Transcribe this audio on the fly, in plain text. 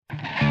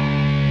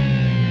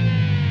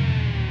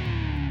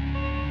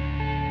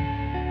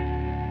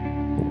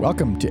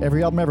Welcome to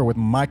Every Album Ever with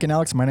Mike and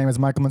Alex. My name is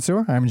Michael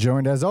Mansour. I'm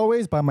joined, as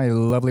always, by my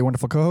lovely,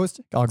 wonderful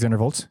co-host, Alexander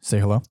Volts. Say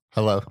hello.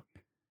 Hello.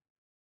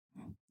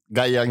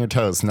 Got you on your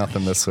toes.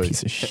 Nothing this week.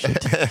 Piece of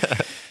shit.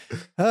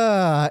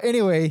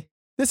 Anyway,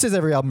 this is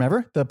Every Album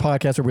Ever, the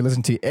podcast where we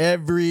listen to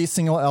every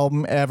single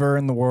album ever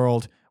in the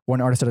world,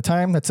 one artist at a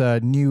time. That's a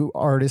new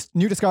artist,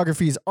 new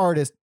discography's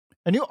artist,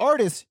 a new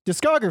artist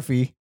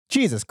discography.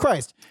 Jesus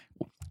Christ.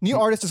 New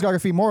artist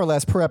discography, more or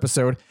less, per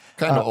episode.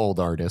 Kind of old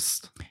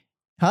artist.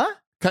 Huh?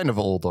 Kind of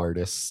old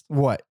artist.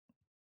 What?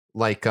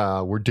 Like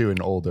we're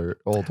doing older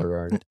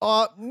artists.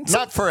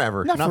 Not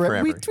forever. Not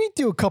forever. We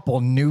do a couple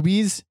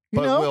newbies.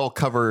 But know? we'll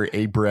cover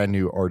a brand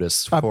new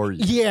artist for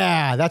you.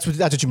 Yeah, that's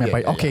what you meant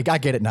by okay, I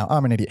get it now.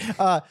 I'm an idiot.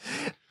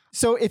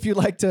 So if you'd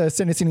like to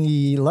send us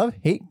any love,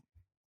 hate,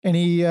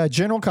 any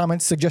general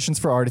comments, suggestions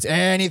for artists,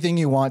 anything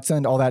you want,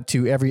 send all that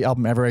to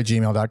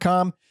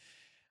everyalbumever@gmail.com.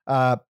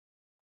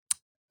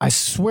 I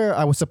swear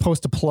I was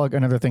supposed to plug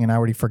another thing and I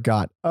already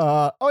forgot.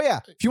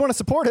 If you want to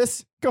support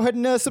us, go ahead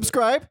and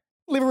subscribe,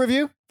 leave a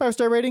review,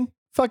 5-star rating,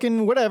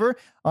 fucking whatever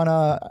on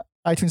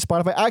iTunes,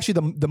 Spotify.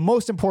 Actually, the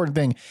most important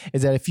thing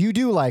is that if you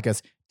do like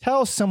us,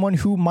 tell someone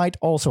who might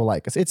also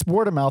like us. It's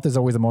word of mouth is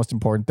always the most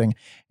important thing.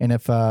 And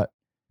if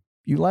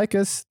you like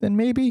us, then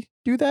maybe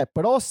do that.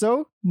 But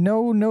also,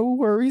 no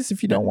worries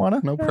if you don't want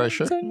to. No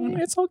pressure.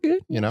 It's all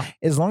good. You know,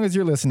 as long as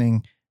you're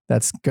listening,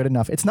 that's good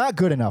enough. It's not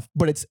good enough,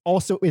 but it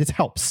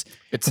helps.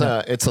 It's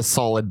a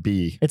solid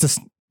B.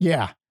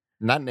 Yeah.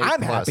 Not an A+.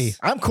 I'm happy.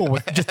 I'm cool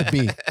with just a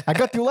B. I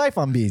got through life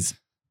on Bs.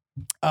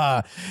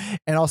 And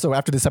also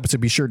after this episode,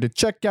 be sure to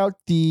check out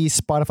the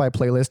Spotify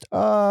playlist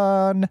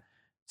on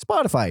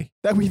Spotify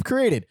that we've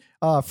created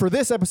for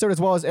this episode as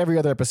well as every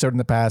other episode in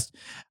the past.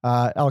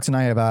 Alex and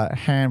I have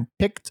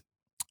handpicked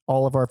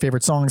all of our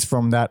favorite songs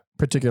from that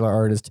particular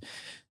artist.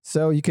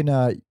 So you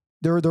can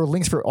there are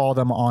links for all of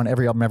them on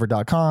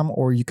everyalbumever.com,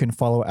 or you can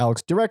follow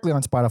Alex directly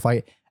on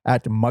Spotify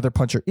at Mother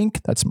Puncher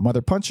Inc. That's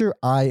Mother Puncher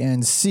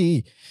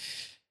INC.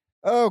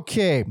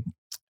 Okay.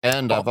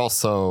 And I've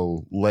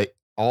also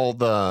all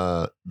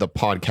the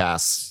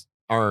podcasts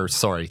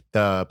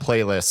the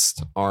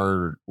playlists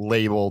are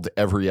labeled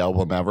Every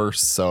Album Ever.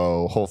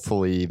 So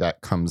hopefully that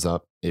comes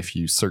up if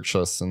you search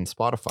us in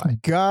Spotify.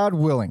 God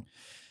willing.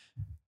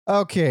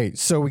 Okay,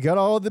 so we got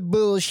all the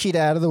bullshit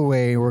out of the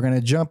way. We're going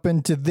to jump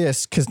into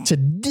this because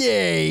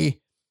today,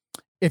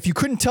 if you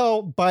couldn't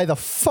tell by the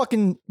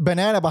fucking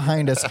banana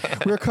behind us,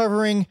 we're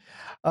covering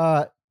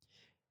the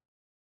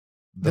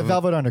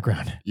Velvet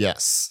Underground.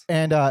 Yes.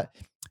 And I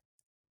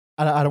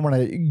don't want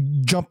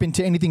to jump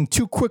into anything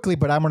too quickly,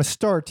 but I'm going to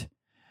start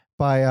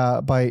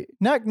by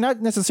not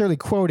necessarily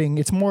quoting.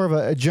 It's more of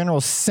a general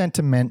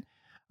sentiment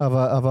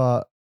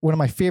of one of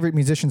my favorite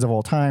musicians of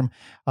all time,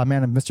 the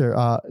name of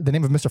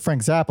Mr.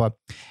 Frank Zappa,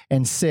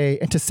 and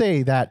to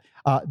say that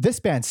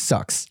this band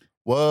sucks.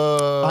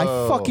 Whoa! I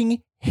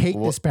fucking hate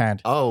this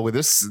band. Oh,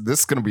 this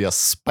is gonna be a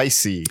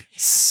spicy.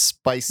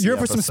 You're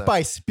for some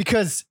spice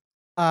because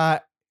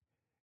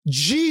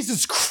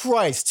Jesus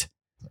Christ,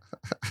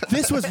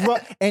 this was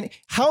rough. And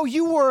how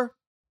you were,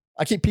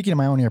 I keep peeking in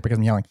my own ear because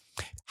I'm yelling.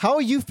 How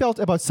you felt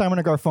about Simon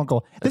 &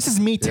 Garfunkel. This is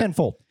me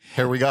tenfold.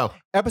 Here we go.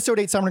 Episode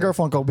 8, Simon &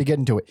 Garfunkel. We get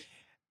into it.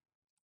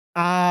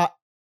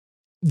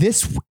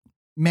 This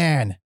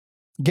man,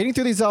 getting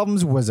through these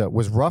albums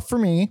was rough for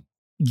me,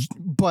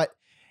 but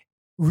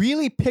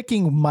really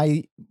picking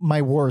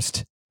my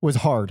worst was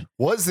hard.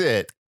 Was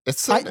it?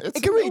 I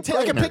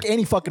can pick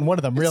any fucking one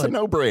of them. Really, it's a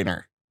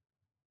no-brainer.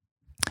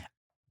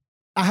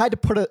 I had to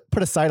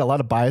put aside a lot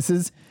of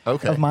biases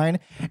of mine,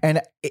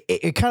 and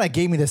it kind of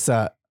gave me this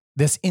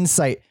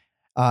insight.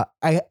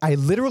 I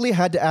literally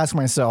had to ask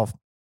myself,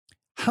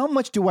 how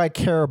much do I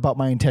care about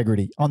my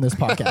integrity on this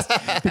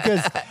podcast?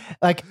 Because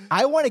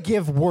I want to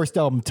give worst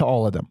album to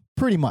all of them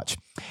pretty much.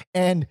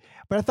 But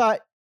I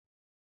thought,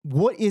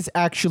 what is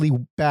actually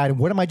bad?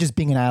 What am I just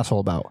being an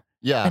asshole about?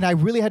 Yeah. And I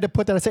really had to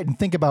put that aside and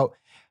think about,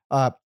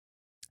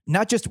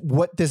 not just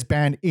what this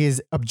band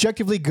is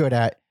objectively good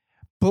at,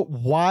 but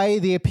why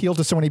they appeal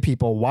to so many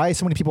people, why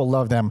so many people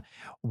love them.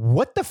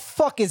 What the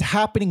fuck is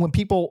happening when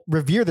people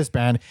revere this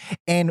band?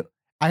 And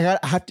I'm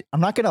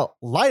not going to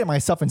lie to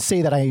myself and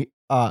say that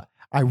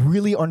I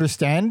really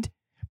understand,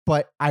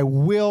 but I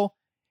will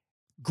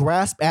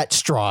grasp at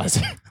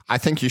straws. I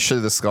think you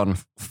should have gone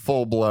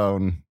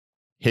full-blown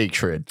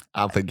hatred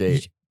out the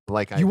gate.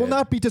 You will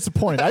not be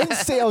disappointed. I didn't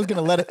say I was going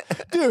to let it.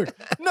 Dude,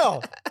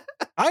 no.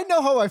 I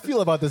know how I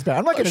feel about this band.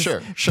 I'm not going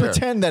to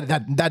pretend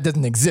that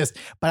doesn't exist,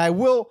 but I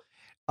will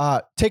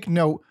take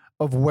note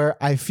of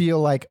where I feel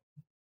like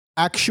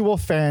actual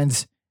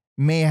fans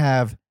may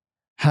have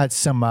had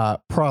some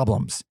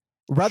problems.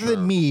 Rather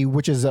than me,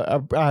 which is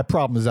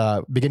problems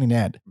beginning to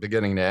end.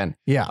 Beginning to end.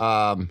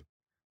 Yeah.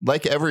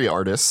 Like every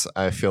artist,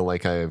 I feel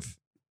like I've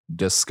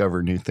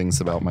discovered new things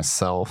about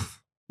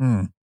myself.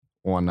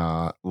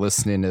 When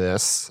listening to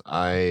this,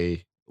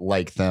 I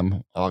like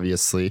them,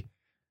 obviously.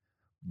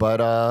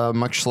 But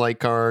much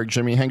like our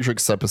Jimi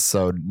Hendrix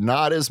episode,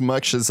 not as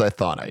much as I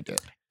thought I did.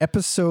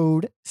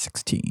 Episode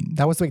 16.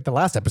 That was like the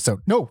last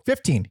episode. No,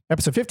 15.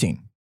 Episode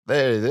 15.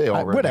 They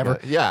already whatever.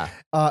 got- yeah.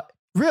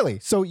 Really?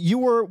 So you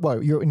were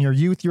what? You're in your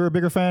youth. You were a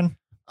bigger fan.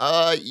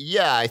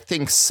 Yeah, I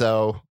think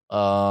so.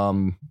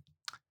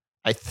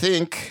 I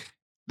think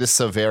this is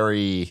a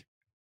very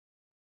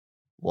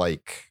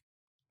like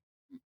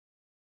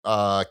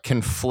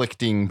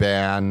conflicting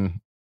band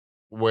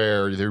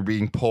where they're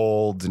being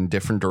pulled in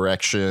different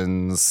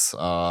directions.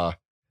 I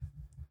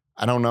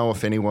don't know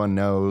if anyone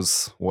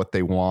knows what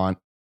they want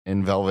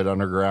in Velvet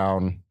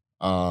Underground.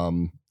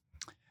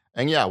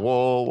 And yeah,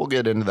 we'll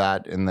get into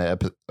that in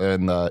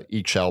the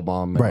each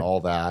album and Right. all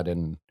that,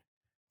 and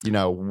you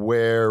know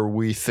where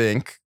we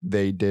think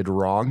they did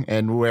wrong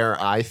and where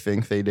I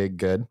think they did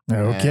good.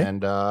 Okay.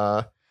 And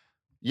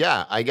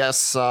yeah, I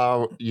guess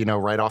you know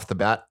right off the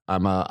bat,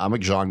 I'm a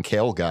John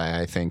Cale guy.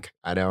 I think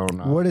I don't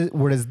know. What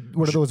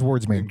do those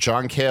words mean?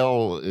 John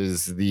Cale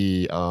is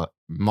the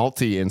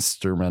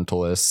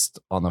multi-instrumentalist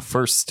on the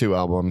first two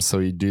albums, so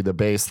he'd do the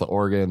bass, the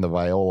organ, the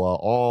viola,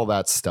 all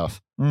that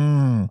stuff.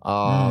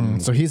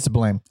 So he's to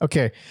blame.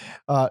 Okay.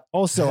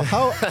 Also,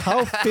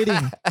 how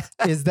fitting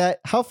is that?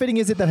 How fitting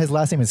is it that his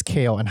last name is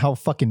Cale, and how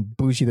fucking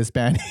bougie this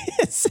band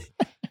is?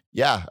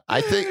 Yeah,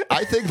 I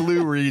think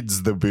Lou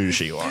Reed's the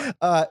bougie one.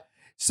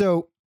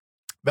 So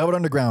Velvet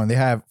Underground, they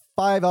have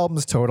 5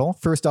 albums total.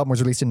 First album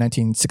was released in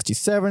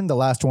 1967. The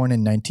last one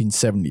in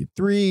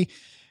 1973.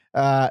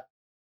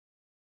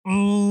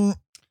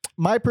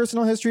 My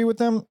personal history with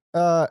them,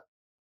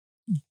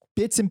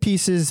 bits and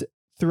pieces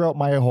throughout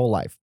my whole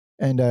life.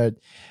 And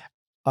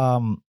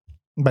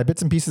by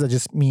bits and pieces, I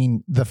just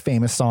mean the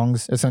famous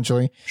songs,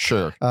 essentially,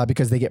 Sure.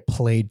 because they get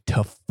played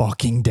to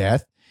fucking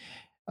death.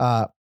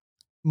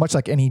 Much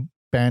like any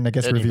band, I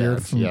guess, Any revered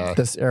band, from yeah.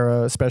 this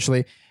era,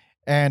 especially.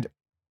 And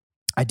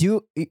I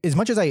do, as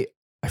much as I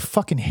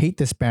fucking hate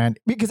this band,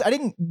 because I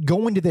didn't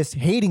go into this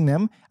hating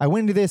them. I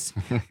went into this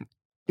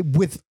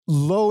with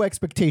low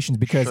expectations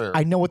because Sure.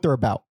 I know what they're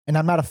about. And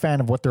I'm not a fan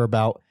of what they're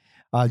about.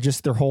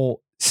 Just their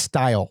whole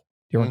style,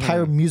 their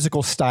entire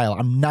musical style.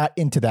 I'm not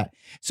into that.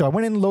 So I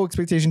went in low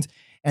expectations,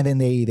 and then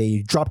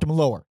they dropped them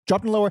lower.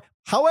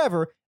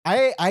 However,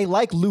 I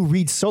like Lou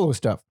Reed's solo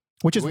stuff,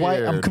 which is why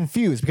I'm Weird.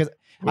 confused, because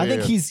I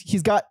think Weird.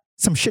 he's got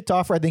some shit to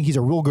offer. I think he's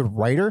a real good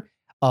writer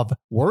of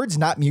words,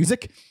 not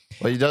music.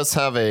 Well, he does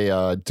have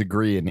a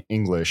degree in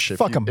English.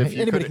 Fuck him.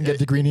 Anybody can get a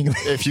degree in English.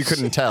 If you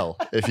couldn't tell,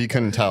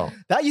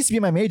 That used to be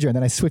my major, and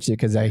then I switched it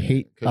because I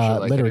hate 'Cause you're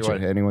like, literature.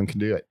 anyone can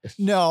do it.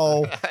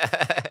 No.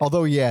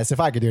 Although, yes, if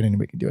I could do it,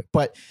 anybody can do it.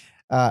 But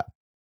I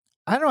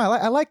don't know.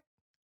 I like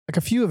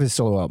a few of his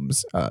solo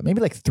albums. Maybe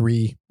like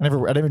 3. I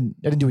didn't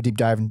do a deep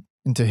dive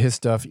into his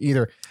stuff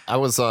either. I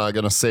was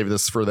gonna save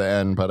this for the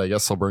end, but I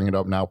guess I'll bring it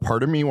up now.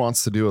 Part of me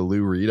wants to do a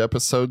Lou Reed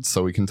episode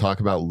so we can talk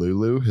about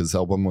Lulu, his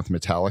album with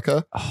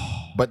Metallica.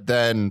 But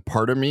then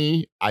part of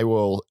me, I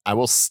will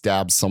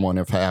stab someone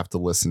if I have to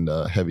listen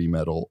to heavy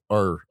metal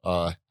or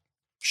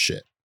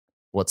shit.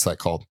 What's that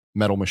called?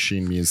 Metal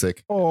Machine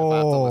music. If I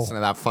have to listen to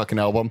that fucking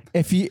album.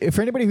 If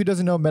for anybody who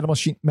doesn't know Metal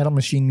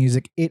Machine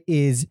music, it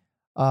is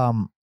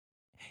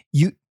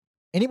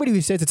anybody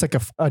who says it's like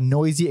a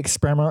noisy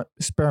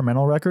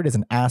experimental record is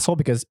an asshole,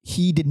 because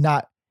he did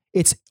not.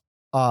 It's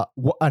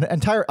an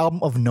entire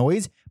album of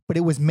noise, but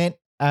it was meant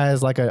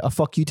as like a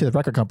fuck you to the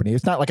record company.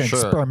 It's not like an Sure.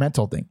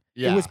 experimental thing.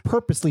 Yeah. It was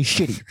purposely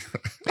shitty.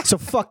 So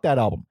fuck that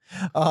album.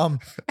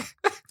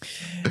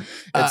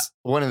 It's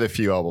one of the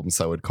few albums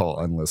I would call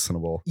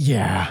unlistenable.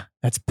 Yeah,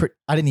 that's pretty.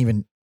 I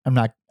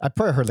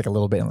probably heard like a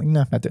little bit. I'm like,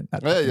 no, not doing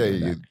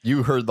that.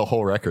 You heard the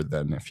whole record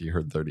then if you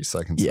heard 30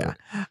 seconds. Yeah.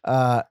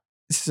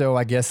 So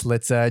I guess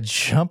let's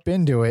jump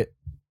into it.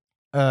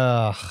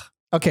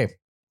 Okay.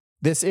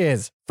 This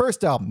is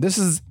first album. This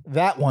is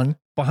that one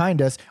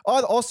behind us.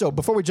 Also,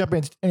 before we jump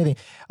into anything,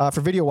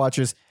 for video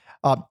watchers,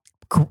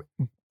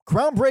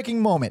 groundbreaking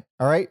moment.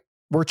 All right.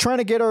 We're trying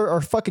to get our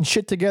fucking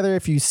shit together.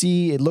 If you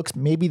see, it looks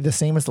maybe the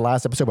same as the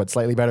last episode, but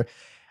slightly better.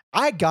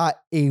 I got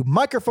a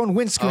microphone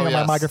windscreen on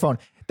my microphone.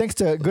 Thanks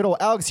to good old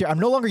Alex here. I'm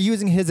no longer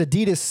using his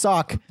Adidas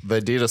sock. The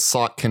Adidas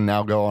sock can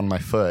now go on my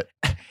foot.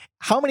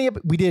 How many?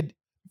 We did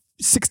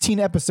 16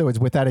 episodes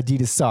with that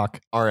Adidas sock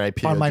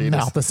R.I.P. on Adidas. my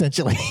mouth,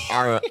 essentially.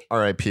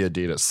 R.I.P.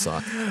 Adidas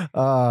sock.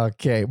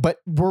 Okay, but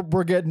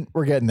we're getting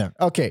there.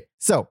 Okay,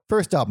 so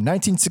first album,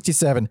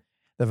 1967,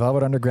 The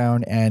Velvet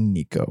Underground and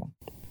Nico.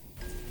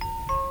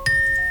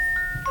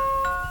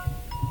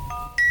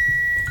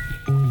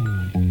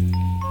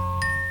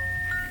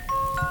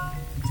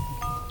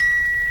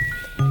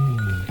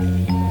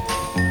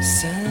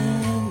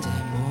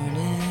 Sunday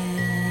morning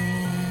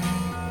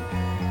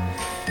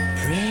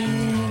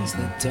brings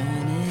the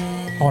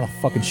dawning. I want to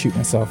fucking shoot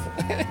myself.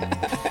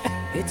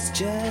 It's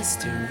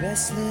just a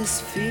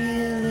restless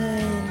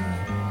feeling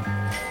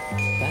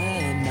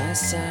by my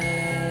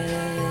side.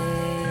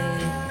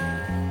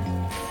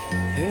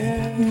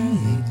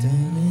 Early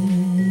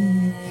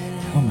dawning.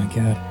 Oh my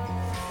god.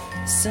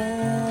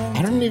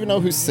 I don't even know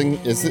who's singing.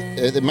 Is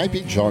it? It might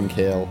be John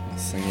Cale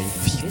singing.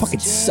 He fucking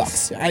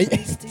sucks.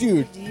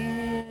 Dude.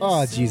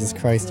 Oh, Jesus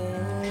Christ.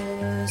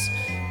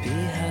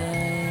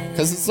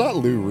 Because it's not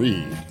Lou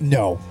Reed.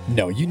 No,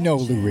 you know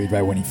Lou Reed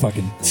right when he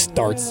fucking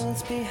starts.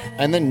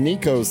 And then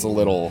Nico's a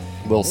little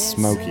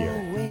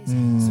smokier.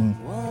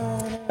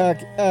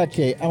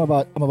 Okay, I'm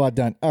about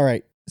done. All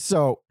right,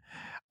 so,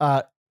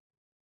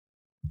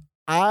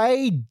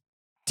 I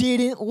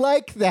didn't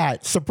like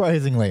that.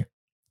 Surprisingly,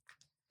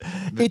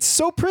 it's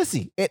so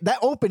prissy. That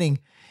opening,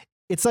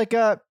 it's like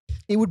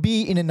it would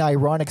be in an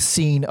ironic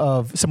scene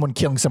of someone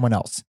killing someone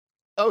else.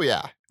 Oh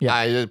yeah.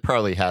 Yeah. It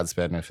probably has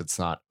been if it's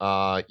not.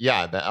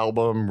 Yeah, the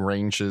album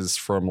ranges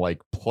from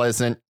like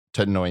pleasant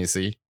to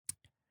noisy.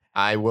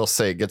 I will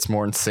say it gets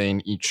more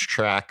insane each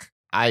track,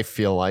 I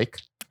feel like.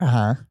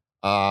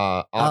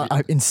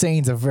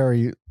 Insane's a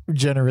very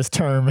generous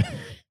term.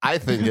 I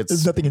think There's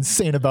it's nothing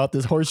insane about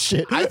this horse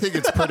shit. I think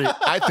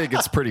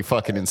it's pretty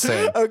fucking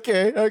insane.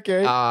 Okay.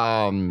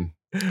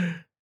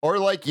 Or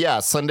like, yeah,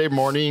 Sunday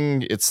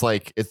Morning, it's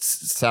like it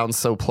sounds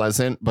so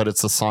pleasant, but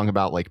it's a song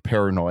about like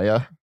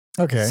paranoia.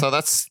 Okay. So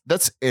that's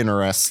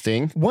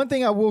interesting. One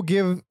thing I will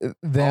give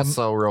them.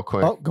 Also, real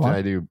quick, go on.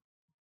 I do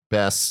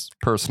best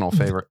personal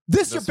favorite?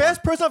 This your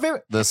best personal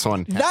favorite? This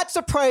one. Not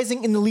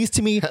surprising in the least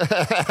to me.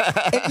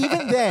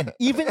 And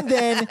even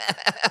then,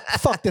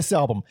 fuck this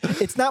album.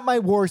 It's not my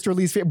worst or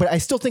least favorite, but I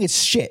still think it's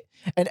shit.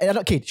 And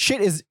okay,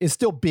 shit is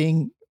still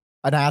being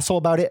an asshole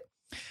about it.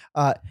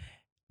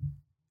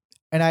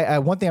 And I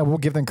one thing I will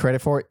give them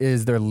credit for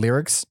is their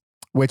lyrics,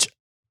 which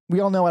we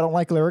all know I don't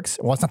like lyrics.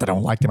 Well, it's not that I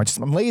don't like them.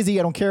 I'm lazy.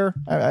 I don't care.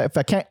 If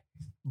I can't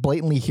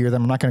blatantly hear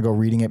them, I'm not going to go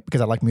reading it because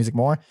I like music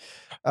more.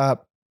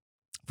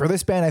 For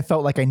this band, I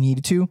felt like I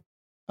needed to.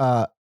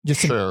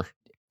 Sure.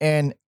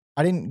 And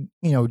I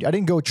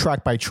didn't go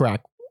track by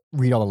track,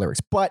 read all the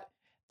lyrics. But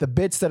the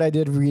bits that I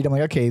did read, I'm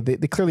like, okay,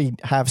 they clearly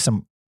have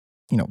some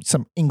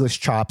English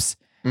chops.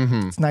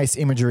 Mm-hmm. It's nice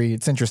imagery.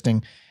 It's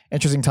interesting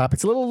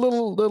topics. A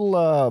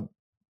little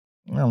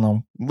I don't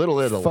know. Little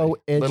Italy.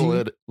 Faux edgy.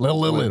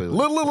 Little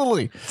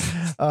Italy.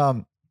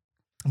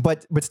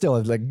 But still,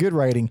 it's like good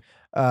writing.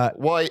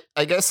 Well,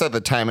 I guess at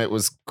the time it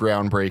was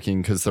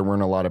groundbreaking because there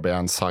weren't a lot of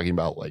bands talking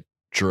about like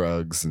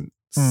drugs and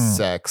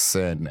sex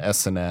and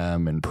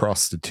S&M and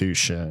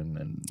prostitution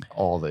and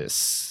all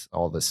this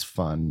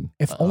fun.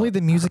 If only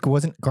the music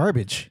wasn't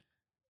garbage.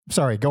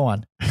 Sorry, go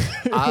on.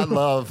 I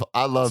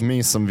love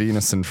me some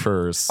Venus and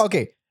Furs.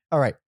 Okay. All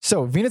right.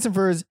 So Venus and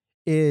Furs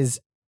is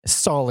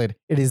solid.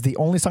 It is the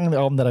only song on the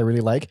album that I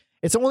really like.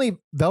 It's the only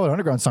Velvet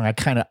Underground song I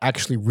kind of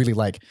actually really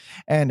like.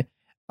 And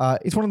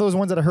it's one of those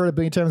ones that I heard a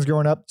billion times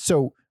growing up.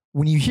 So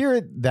when you hear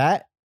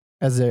that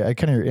as a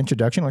kind of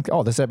introduction, like,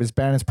 oh, this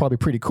band is probably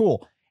pretty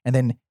cool. And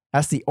then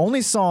that's the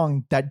only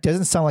song that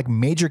doesn't sound like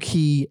major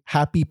key,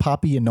 happy,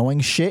 poppy,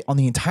 annoying shit on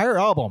the entire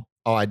album.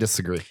 Oh, I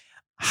disagree.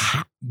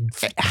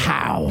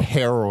 How?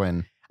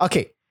 Heroin.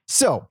 Okay,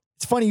 so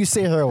it's funny you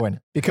say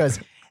heroin because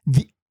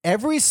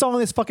every song on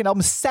this fucking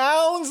album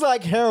sounds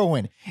like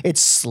heroin.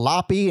 It's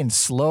sloppy and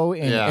slow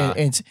and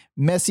it's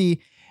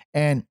messy.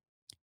 And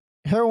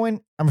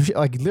heroin,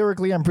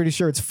 lyrically, I'm pretty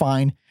sure it's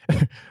fine.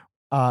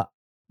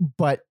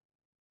 But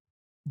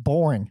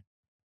boring.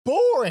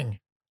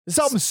 This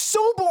album's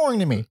so boring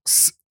to me.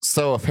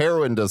 So if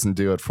heroin doesn't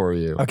do it for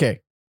you,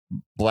 okay,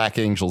 Black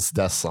Angel's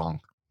Death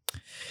Song.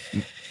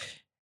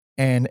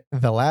 And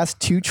the last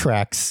two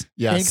tracks,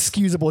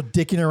 inexcusable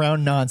dicking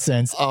around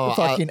nonsense.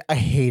 I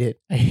hate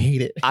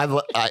it.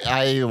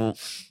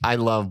 I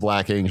love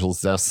Black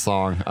Angel's Death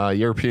Song.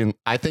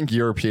 I think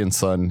European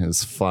Sun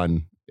is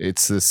fun.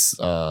 It's this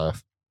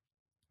dive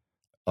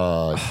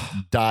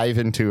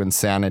into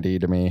insanity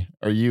to me.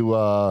 Are you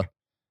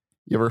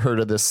ever heard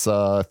of this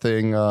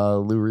thing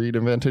Lou Reed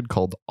invented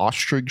called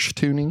ostrich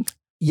tuning?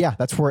 Yeah,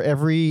 that's where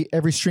every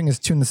string is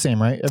tuned the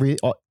same, right? Every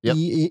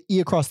E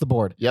across the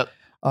board. Yep.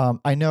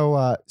 I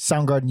know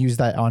Soundgarden used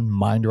that on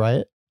Mind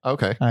Riot.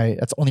 Okay.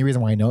 That's the only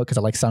reason why I know it, because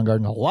I like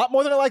Soundgarden a lot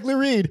more than I like Lou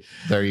Reed.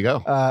 There you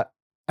go. I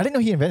didn't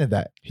know he invented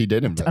that. He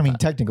did invent I mean, that.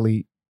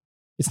 technically,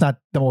 it's not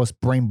the most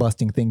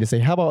brain-busting thing to say.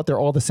 How about they're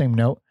all the same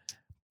note?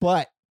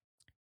 But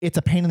it's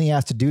a pain in the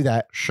ass to do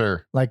that.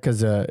 Sure. Like,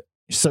 because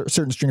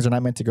certain strings are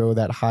not meant to go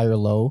that high or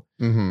low.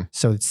 Mm-hmm.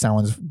 So it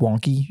sounds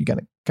wonky. You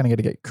gotta kind of got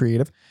to get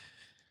creative.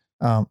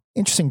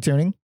 Interesting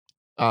tuning.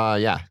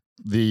 Yeah.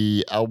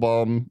 The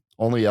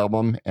only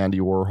album Andy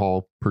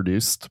Warhol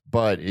produced,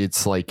 but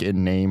it's like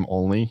in name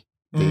only.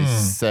 They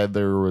said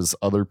there was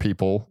other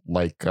people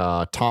like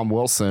Tom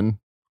Wilson,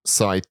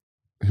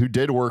 who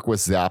did work with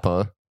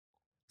Zappa.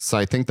 So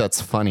I think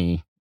that's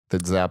funny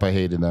that Zappa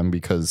hated them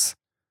because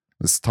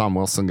this Tom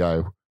Wilson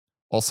guy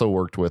also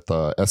worked with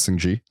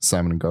S&G,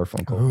 Simon and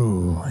Garfunkel.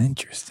 Ooh,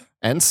 interesting.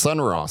 And Sun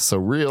Ra. So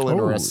real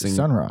interesting.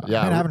 Sun Ra.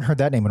 Yeah, Man, I haven't heard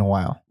that name in a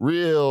while.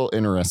 Real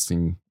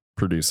interesting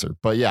producer.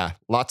 But yeah,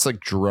 lots of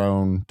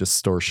drone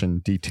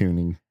distortion,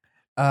 detuning.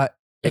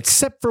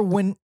 Except for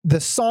when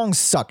the songs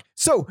suck.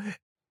 So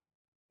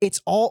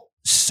it's all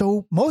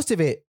most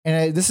of it,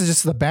 and this is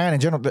just the band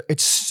in general,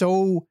 it's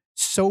so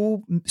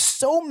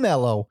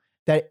mellow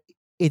that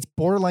it's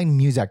borderline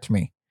music to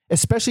me.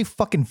 Especially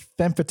fucking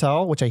Femme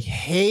Fatale, which I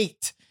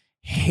hate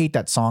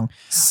that song.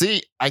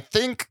 See, I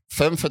think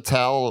Femme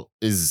Fatale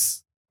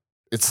is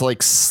it's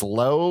like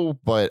slow,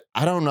 but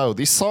I don't know.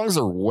 These songs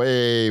are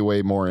way,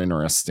 way more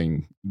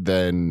interesting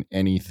than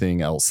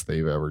anything else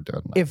they've ever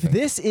done. I If think.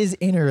 this is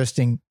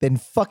interesting, then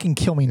fucking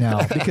kill me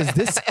now because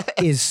this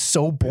is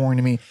so boring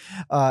to me.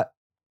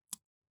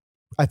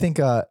 I think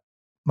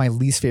my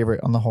least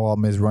favorite on the whole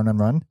album is Run Run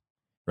Run.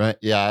 Right?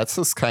 Yeah, it's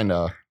just kind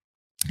of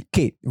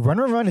Okay, Run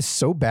Run Run is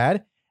so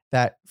bad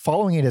that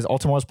following it is All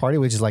Tomorrow's Party,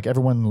 which is like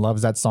everyone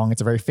loves that song.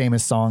 It's a very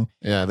famous song.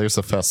 yeah. There's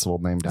a festival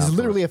named There's after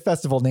literally a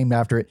festival named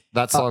after it.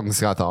 that song's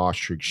got the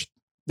ostrich.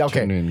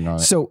 Okay, tuning on it.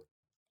 so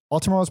All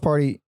Tomorrow's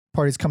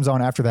Parties comes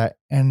on after that,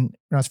 and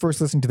when I was first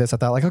listening to this, I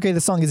thought like, okay,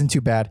 this song isn't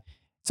too bad.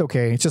 It's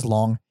okay. It's just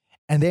long.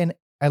 And then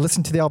I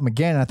listened to the album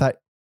again, and I thought,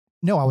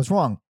 no, I was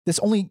wrong. This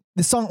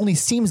song only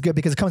seems good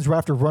because it comes right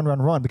after Run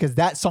Run Run, because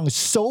that song is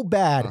so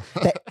bad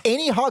that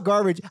any hot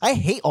garbage. I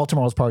hate All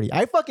Tomorrow's Party.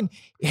 I fucking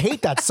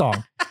hate that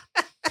song,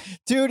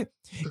 dude.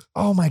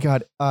 Oh my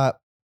god.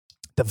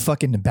 The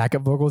fucking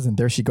backup vocals and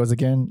There She Goes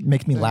Again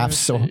make me laugh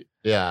so.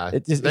 Yeah,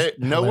 It just- it's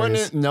no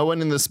hilarious.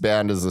 one in this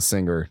band is a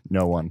singer.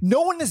 No one.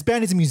 No one in this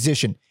band is a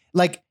musician.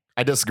 Like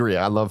I disagree.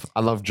 I love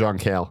John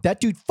Cale. that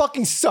dude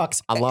fucking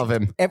sucks. I love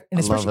him. And I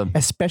love him.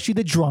 especially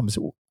the drums.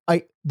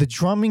 The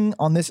drumming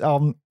on this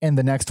album and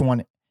the next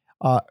one,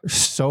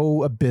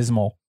 so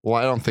abysmal. Well,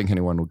 I don't think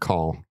anyone would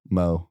call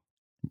Mo.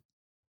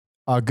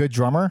 A good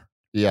drummer.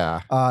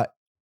 Yeah,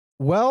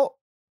 Well,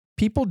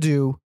 people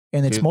do,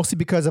 and it's Dude. mostly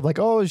because of like,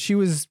 oh, she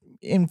was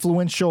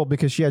influential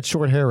because she had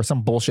short hair or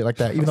some bullshit like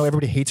that. Even though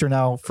everybody hates her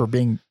now for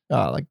being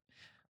like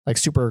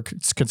super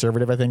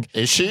conservative, I think.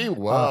 is she?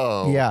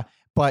 Whoa. Yeah,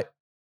 but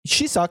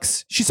she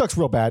sucks. She sucks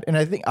real bad. And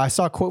I think I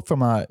saw a quote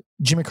from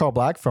Jimmy Carl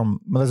Black from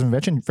Melissa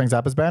Invention, Frank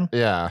Zappa's band,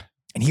 Yeah.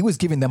 and he was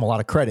giving them a lot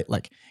of credit.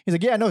 Like he's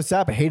like, yeah, no,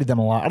 Zappa hated them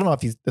a lot. I don't know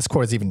if this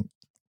quote is even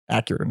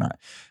accurate or not,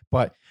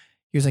 but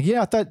he was like,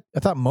 yeah, I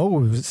thought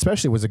Mo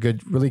especially was a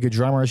really good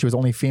drummer. She was the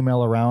only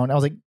female around. I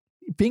was like,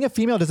 being a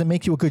female doesn't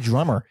make you a good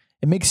drummer.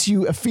 It makes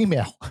you a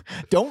female.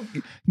 Don't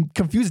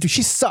confuse it.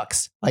 She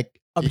sucks. Like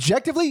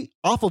objectively,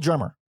 awful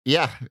drummer.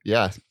 Yeah.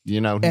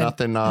 Nothing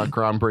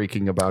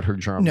groundbreaking about her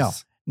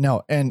drums.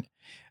 No, and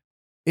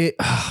it,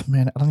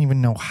 man, I don't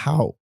even know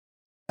how.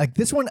 Like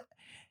this one,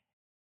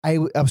 I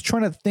was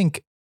trying to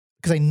think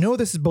because I know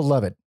this is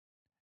beloved,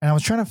 and I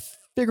was trying to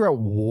figure out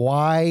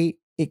why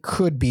it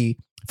could be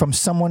from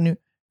someone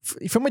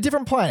from a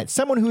different planet,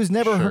 someone who's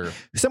never heard,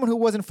 someone who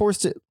wasn't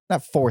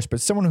not forced, but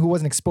someone who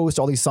wasn't exposed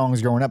to all these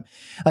songs growing up.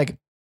 Like,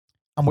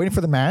 I'm Waiting for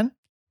the Man,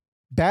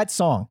 bad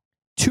song,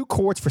 2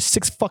 chords for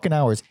 6 fucking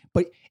hours,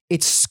 but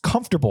it's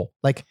comfortable.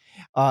 Like,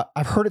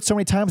 I've heard it so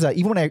many times that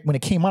even when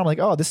it came on, I'm like,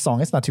 oh, this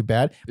song, it's not too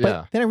bad. But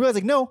Yeah. then I realized,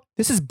 like, no,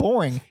 this is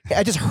boring.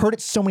 I just heard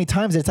it so many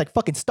times that it's like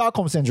fucking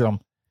Stockholm Syndrome.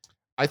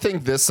 I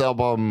think this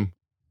album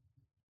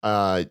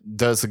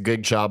does a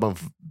good job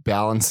of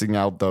balancing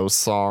out those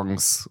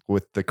songs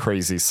with the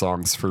crazy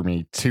songs for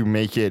me to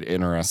make it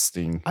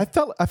interesting I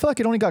felt like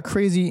it only got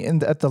crazy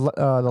at the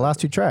last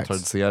 2 tracks.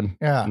 towards the end.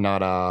 Yeah.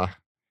 Not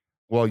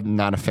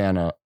a fan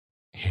of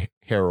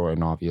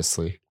Heroin,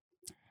 obviously.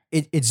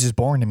 It's just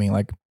boring to me.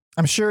 Like,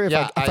 I'm sure if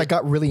Yeah, I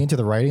got really into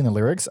the writing and the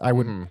lyrics, I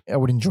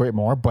would enjoy it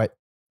more. But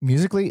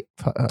musically,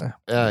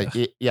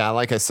 Yeah,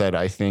 like I said,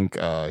 I think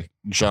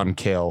John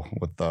Cale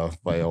with the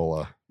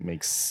viola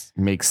makes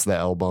the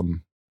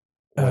album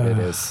what it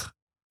is.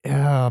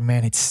 oh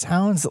man, it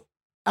sounds.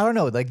 I don't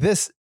know. Like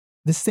this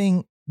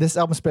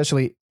album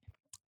especially,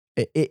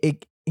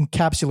 it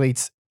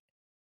encapsulates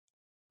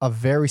a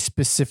very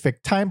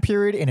specific time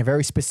period and a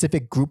very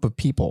specific group of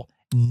people.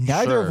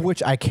 Neither Sure. of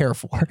which I care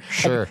for. Like,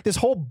 Sure. this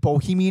whole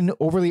bohemian,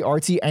 overly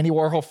artsy Andy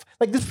Warhol,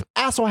 like this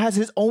asshole has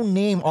his own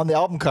name on the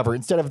album cover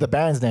instead of the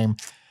band's name.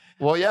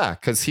 Well, yeah,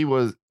 because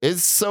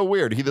it's so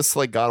weird. He just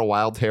like got a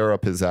wild hair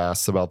up his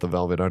ass about the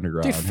Velvet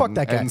Underground. Dude, fuck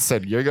that guy. And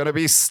said, you're going to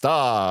be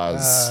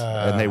stars.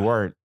 And they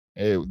weren't.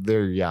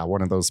 They're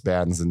one of those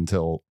bands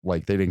until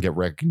like they didn't get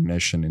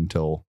recognition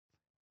until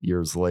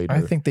years later.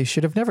 I think they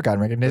should have never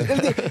gotten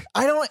recognition.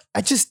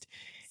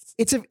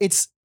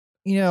 It's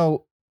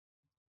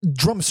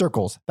drum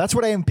circles. That's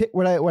what I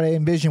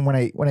envision when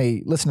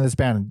I listen to this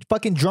band.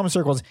 Fucking drum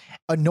circles,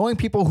 annoying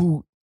people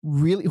who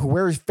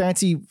wear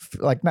fancy,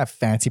 like not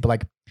fancy, but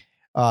like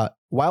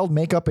wild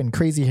makeup and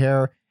crazy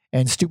hair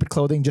and stupid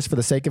clothing just for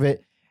the sake of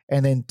it,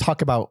 and then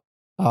talk about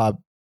I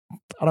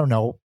don't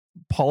know,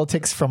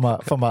 politics from a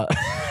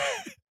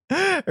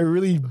a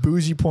really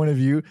bougie point of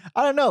view.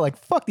 I don't know, like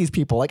fuck these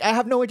people. Like I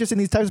have no interest in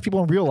these types of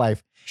people in real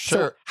life.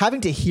 Sure. So having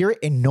to hear it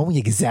and knowing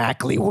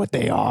exactly what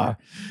they are.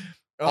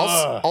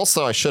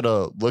 Also, I should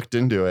have looked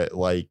into it,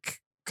 like,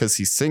 because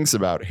he sings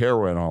about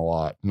heroin a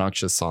lot, not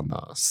just on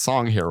the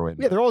song Heroin.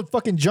 Yeah, they're all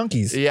fucking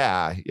junkies.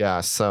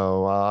 Yeah.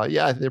 So,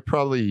 they're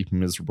probably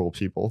miserable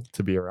people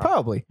to be around.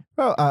 Probably.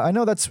 Well, I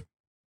know that's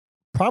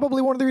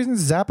probably one of the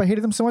reasons Zappa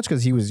hated them so much,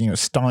 because he was,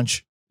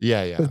 staunch.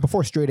 Yeah. It was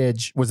before straight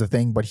edge was a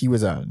thing, but he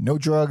was a no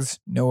drugs,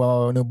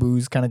 no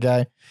booze kind of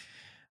guy.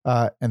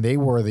 And they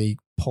were the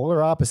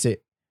polar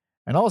opposite.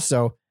 And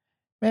also,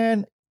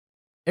 man,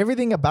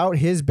 everything about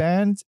his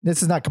band,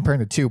 this is not comparing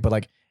the two, but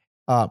like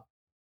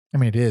I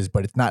mean, it is,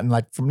 but it's not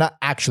like from not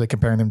actually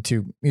comparing them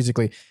to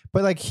musically,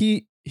 but like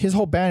his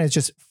whole band is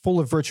just full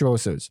of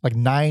virtuosos, like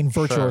 9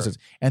 virtuosos.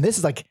 And this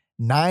is like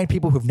 9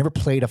 people who've never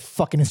played a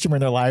fucking instrument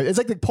in their lives. It's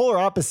like the polar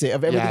opposite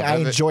of everything I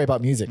enjoy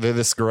about music. They're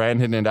just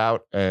grinding it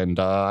out, and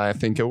I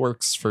think it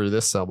works for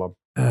this album.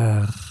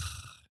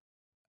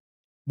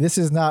 This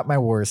is not my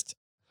worst,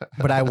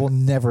 but I will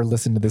never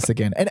listen to this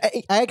again. And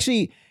I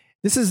actually,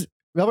 this is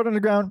Velvet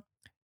Underground.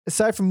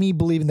 Aside from me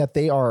believing that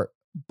they are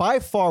by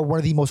far one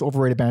of the most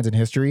overrated bands in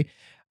history,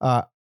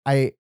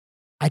 I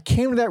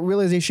came to that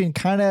realization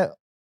kind of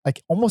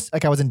like almost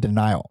like I was in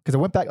denial, because I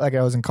went back like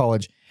I was in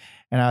college,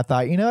 and I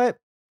thought, you know what?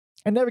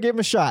 I never gave him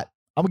a shot.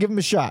 I'm gonna give him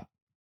a shot.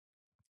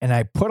 And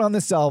I put on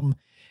this album,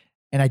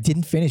 and I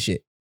didn't finish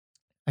it.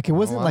 Like it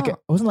wasn't like it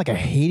wasn't like a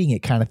hating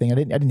it kind of thing. I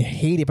didn't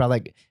hate it, but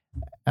I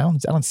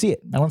don't see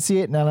it. I don't see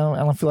it, and I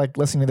don't feel like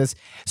listening to this.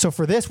 So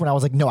for this one, I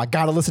was like, no, I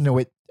gotta listen to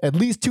it at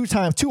least 2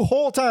 times, 2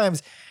 whole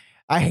times.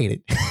 I hate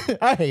it.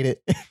 I hate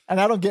it,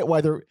 and I don't get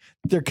why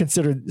they're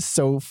considered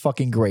so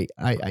fucking great.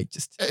 I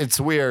just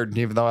it's weird,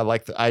 even though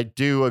I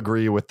do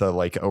agree with the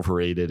like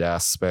overrated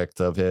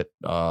aspect of it,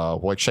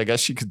 which I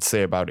guess you could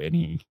say about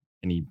any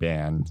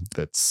band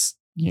that's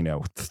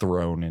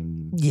thrown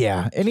in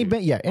any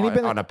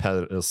band on a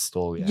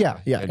pedestal,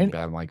 any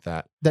band like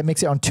that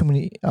makes it on too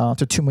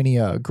many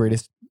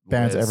greatest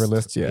bands ever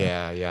list.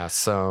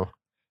 So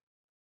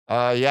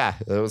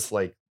it was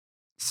like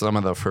some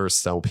of the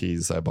first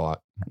LPs I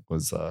bought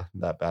was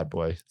that bad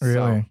boy.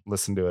 Really? So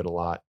listen to it a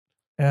lot.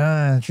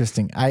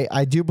 Interesting.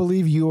 I do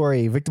believe you are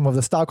a victim of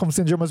the Stockholm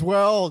syndrome as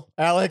well,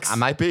 Alex. I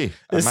might be.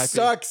 It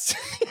sucks.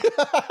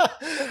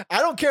 I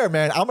don't care,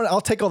 man.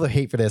 I'll take all the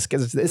hate for this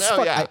because it's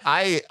fun. Yeah.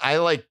 I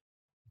like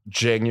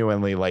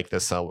genuinely like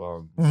this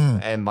album,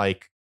 and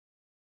like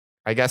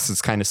I guess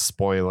it's kind of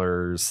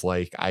spoilers.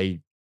 Like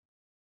I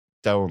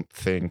don't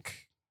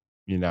think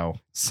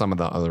some of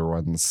the other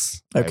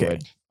ones. Okay.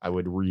 I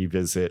would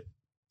revisit.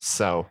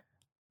 So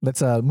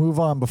let's move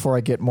on before I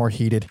get more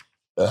heated.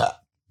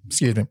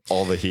 Excuse me.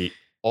 All the heat.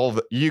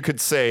 You could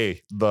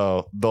say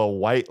the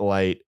white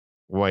light,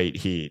 white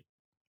heat.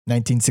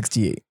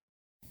 1968.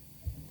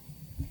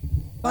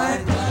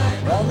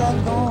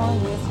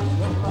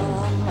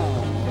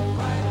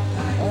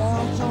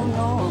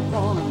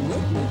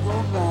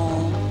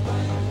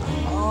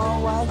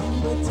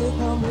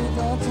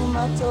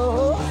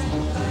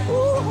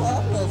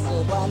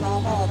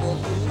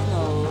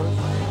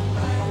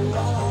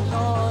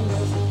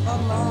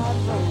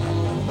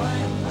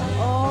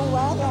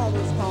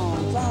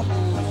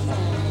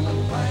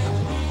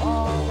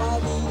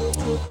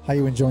 How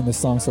you enjoying this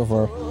song so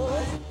far?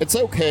 It's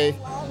okay.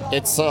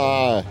 It's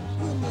I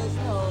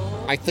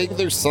think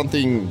there's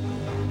something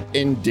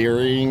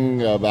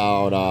endearing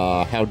about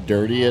how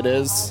dirty it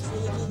is,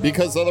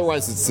 because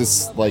otherwise it's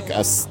just like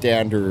a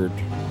standard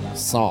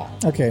song.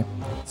 Okay,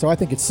 so I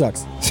think it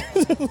sucks.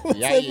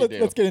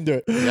 Let's get into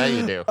it. Yeah,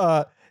 you do.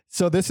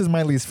 So this is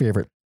my least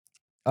favorite.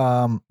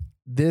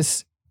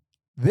 This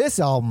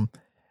album,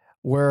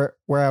 where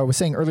I was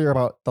saying earlier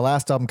about the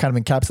last album kind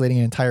of encapsulating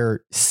an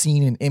entire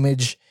scene and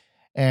image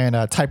and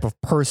a type of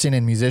person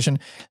and musician,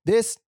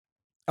 this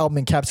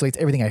album encapsulates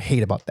everything I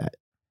hate about that.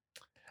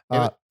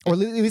 Or at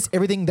least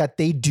everything that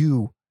they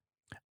do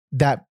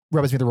that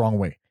rubs me the wrong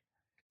way.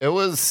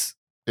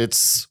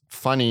 It's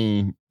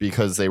funny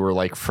because they were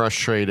like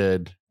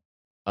frustrated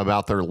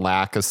about their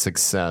lack of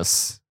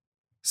success.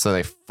 So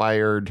they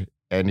fired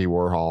Andy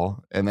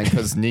Warhol. And then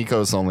because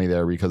Nico's only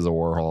there because of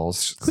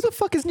Warhol's. Who the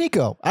fuck is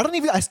Nico?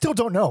 I still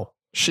don't know.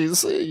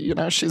 She's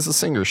a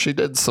singer. She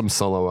did some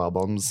solo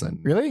albums. And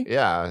really?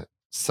 Yeah.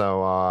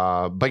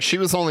 So, but she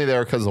was only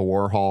there because of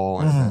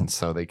Warhol. And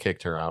so they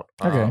kicked her out.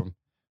 Okay.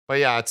 But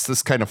yeah, it's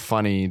just kind of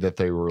funny that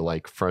they were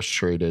like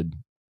frustrated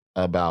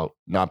about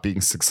not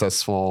being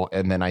successful.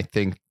 And then I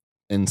think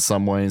in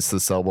some ways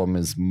this album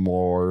is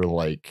more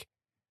like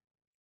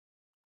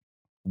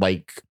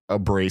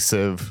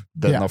abrasive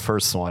than the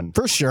first one.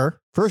 For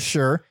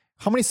sure.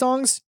 How many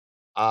songs?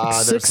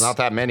 Like there's not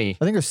that many.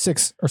 I think there's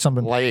 6 or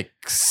something. Like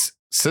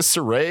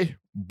Sister Ray,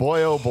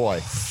 boy oh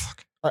boy.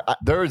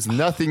 There's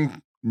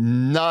nothing,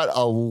 not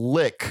a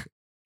lick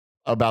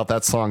about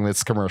that song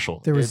that's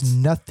commercial. There was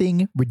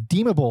nothing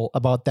redeemable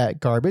about that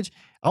garbage.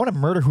 I want to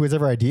murder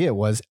whoever idea it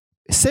was.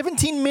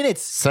 17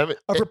 minutes of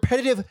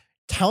repetitive,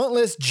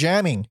 talentless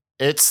jamming.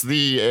 It's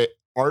the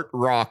art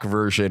rock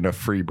version of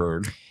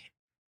Freebird.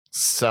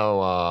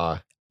 So,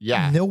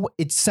 yeah. No,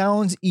 it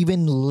sounds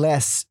even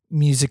less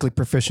musically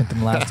proficient than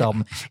the last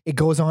album. It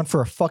goes on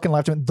for a fucking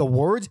lifetime. The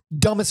words,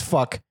 dumb as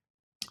fuck.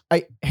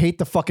 I hate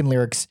the fucking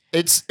lyrics.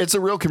 It's a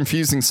real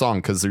confusing song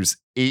because there's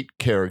 8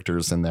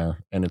 characters in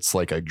there, and it's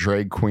like a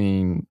drag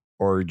queen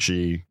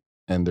orgy,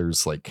 and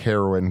there's like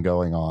heroin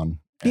going on.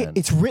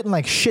 It's written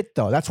like shit,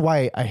 though. That's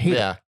why I hate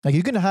it. Like,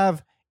 you can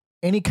have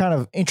any kind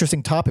of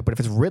interesting topic, but if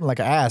it's written like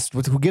ass,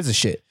 who gives a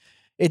shit?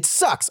 It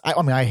sucks. I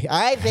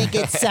think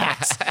it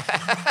sucks.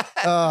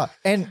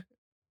 And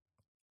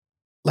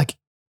like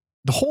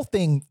the whole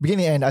thing,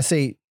 beginning to end, I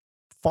say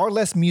far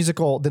less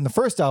musical than the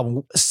first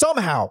album.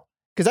 Somehow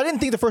because I didn't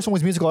think the first one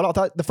was musical at all. I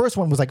thought the first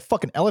one was like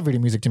fucking elevator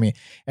music to me,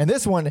 and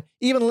this one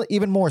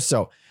even more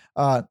so.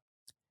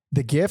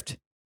 The Gift.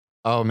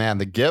 Oh man,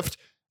 The Gift.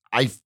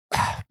 I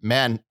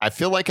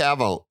feel like I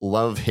have a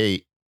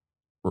love-hate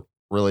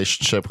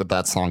relationship with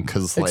that song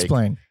because like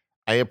Explain.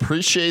 I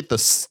appreciate the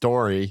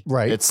story.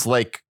 Right. It's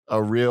like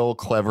a real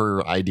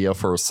clever idea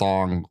for a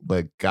song.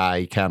 The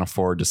guy can't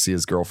afford to see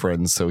his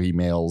girlfriend, so he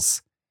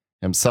mails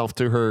himself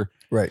to her.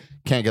 Right.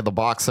 Can't get the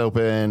box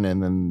open,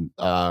 and then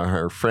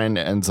her friend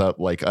ends up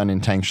like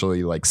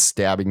unintentionally like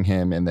stabbing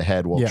him in the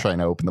head while Yeah. trying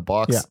to open the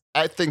box. Yeah.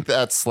 I think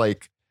that's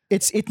like,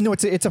 It's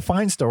a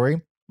fine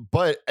story.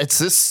 but it's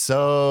just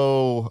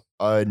so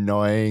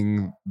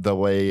annoying the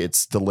way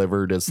it's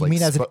delivered as You like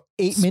mean as an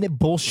 8-minute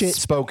bullshit?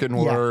 spoken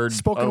Yeah, word,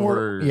 spoken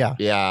word, yeah.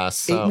 yeah.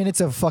 So 8 minutes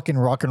of fucking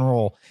rock and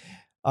roll,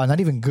 not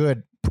even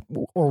good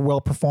or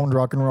well performed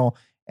rock and roll.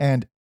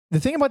 And the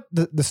thing about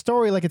the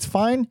story, like it's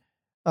fine,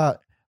 but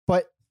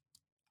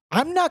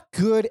I'm not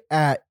good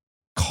at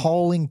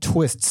calling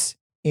twists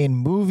in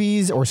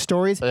movies or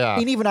stories. Yeah.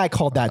 And even I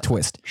called that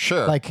twist.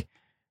 sure, Like,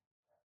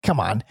 come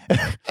on.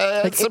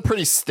 it's a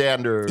pretty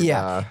standard.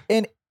 Yeah.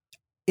 And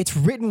it's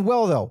written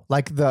well though.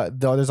 Like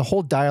there's a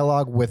whole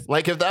dialogue with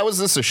Like if that was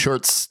just a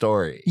short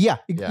story. yeah.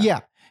 Yeah.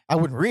 I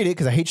wouldn't read it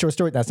because I hate short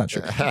stories. That's not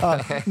true.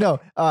 No,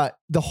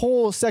 the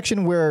whole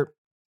section where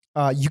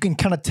you can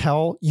kind of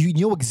tell you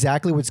know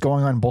exactly what's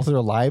going on in both of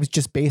their lives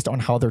just based on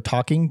how they're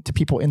talking to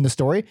people in the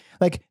story.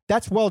 Like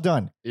that's well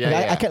done.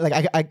 Yeah,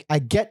 I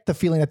get the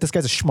feeling that this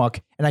guy's a schmuck,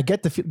 and I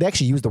get they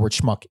actually use the word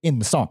schmuck in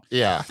the song.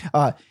 Yeah.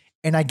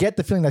 And I get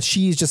the feeling that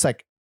she's just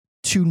like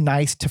too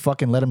nice to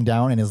fucking let him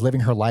down and is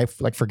living her life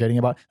like forgetting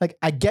about. Like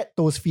I get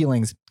those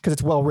feelings because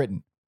it's well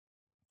written.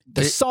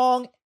 The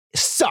song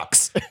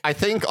sucks. I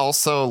think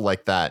also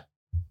like that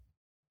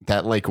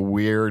like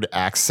weird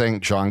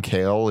accent John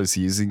Cale is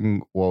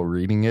using while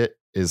reading it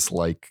is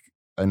like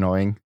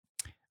annoying.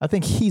 I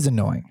think he's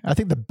annoying. I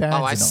think the band's I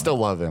annoying. still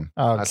love him.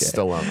 Okay. I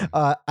still love him.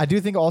 I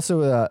do think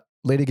also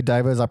Lady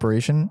Godiva's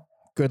Operation,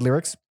 good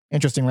lyrics,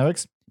 interesting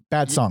lyrics,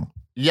 bad song.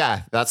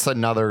 Yeah, that's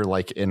another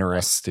like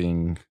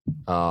interesting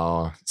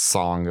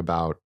song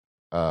about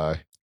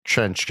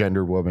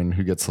transgender woman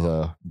who gets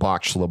a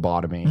botched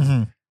lobotomy.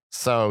 Mhm.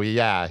 So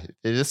yeah,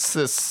 it's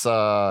this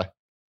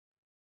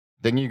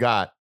then you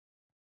got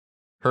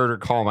Heard Her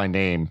Call My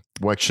Name,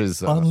 which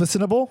is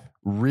Unlistenable.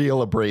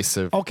 real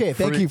abrasive. Okay,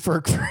 thank Free- you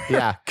for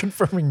Yeah.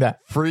 confirming that.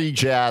 Free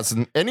jazz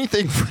and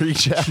anything free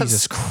jazz.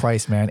 Jesus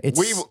Christ, man! It's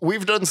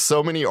We've done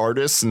so many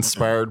artists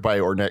inspired by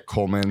Ornette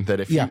Coleman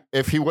that Yeah.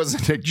 if he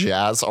wasn't a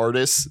jazz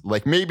artist,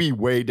 like maybe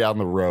way down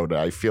the road,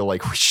 I feel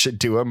like we should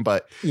do him.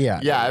 But yeah.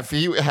 if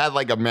he had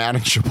like a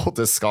manageable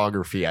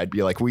discography, I'd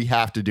be like, we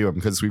have to do him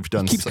because we've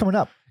done. It keeps coming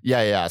up.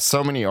 Yeah.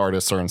 So many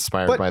artists are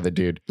inspired But- by the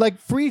dude. Like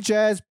free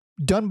jazz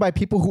done by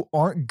people who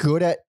aren't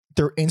good at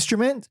their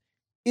instrument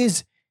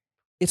it's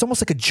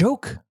almost like a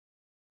joke.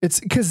 It's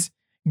because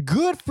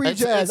good free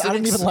jazz I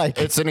don't even like.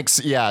 It's an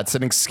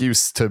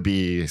excuse to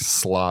be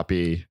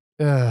sloppy.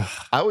 Ugh.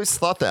 I always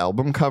thought the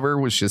album cover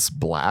was just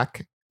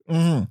black.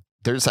 Mhm.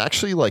 There's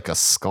actually like a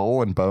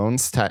skull and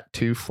bones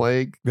tattoo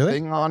flag Really?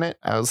 thing on it.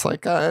 I was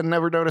like, I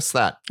never noticed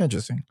that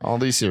Interesting. all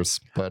these years.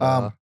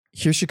 But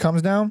Here She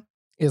Comes Now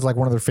is like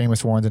one of their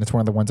famous ones, and it's one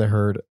of the ones I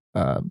heard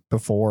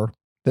before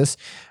this.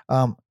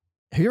 Have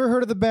you ever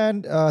heard of the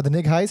band the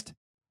Nig Heist?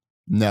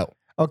 no.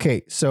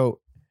 Okay, so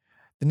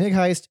the Nig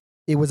Heist,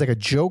 it was like a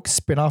joke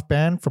spin-off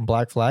band from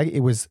Black Flag. It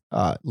was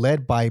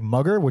led by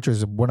Mugger, which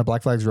was one of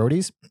Black Flag's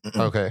roadies.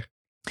 Okay.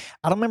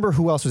 I don't remember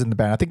who else was in the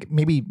band. I think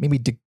maybe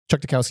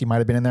Chuck Dukowski might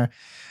have been in there.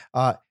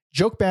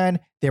 Joke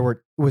band. It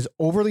was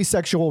overly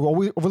sexual,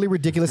 overly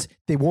ridiculous.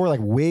 They wore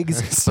like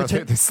wigs. So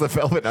it's the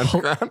Velvet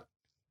Underground.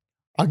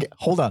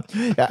 Hold on.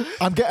 Yeah,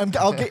 I'll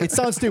get. It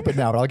sounds stupid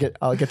now, but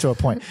I'll get to a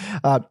point.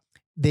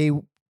 They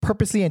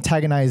purposely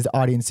antagonized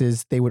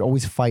audiences. They would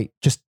always fight.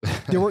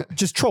 They were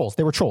just trolls.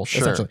 They were trolls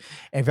Sure. essentially,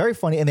 and very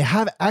funny. And they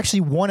have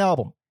actually one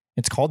album.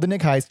 It's called The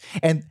Nig Heist,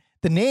 and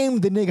the name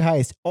The Nig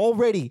Heist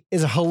already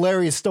is a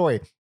hilarious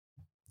story.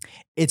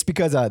 It's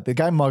because the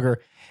guy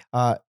Mugger,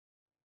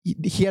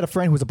 he had a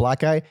friend who was a black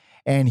guy,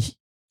 and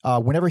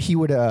whenever he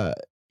would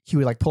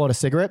like pull out a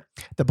cigarette,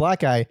 the black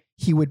guy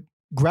he would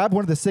grab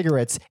one of the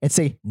cigarettes and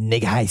say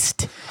Nig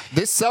Heist.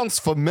 This sounds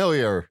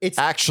familiar. It's-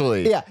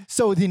 actually. Yeah,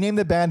 so they named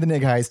the band The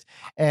Nig Heist,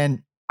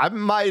 and I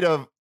might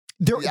have.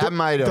 they're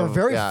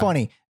very yeah.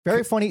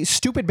 very funny,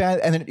 stupid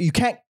band, and then you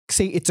can't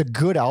say it's a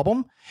good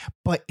album,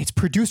 but it's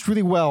produced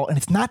really well, and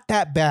it's not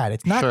that bad.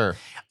 It's not Sure.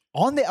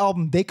 on the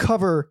album. They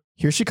cover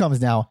Here She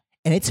Comes Now,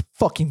 and it's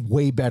fucking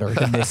way better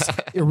than this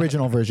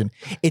original version.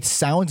 It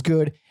sounds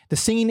good. The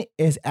singing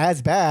is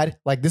as bad.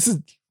 Like this is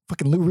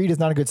fucking Lou Reed is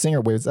not a good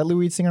singer. Wait, is that Lou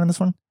Reed singing on this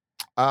one?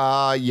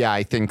 Yeah,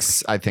 I think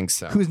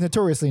so. Who's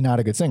notoriously not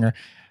a good singer.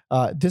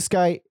 This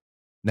guy,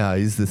 No,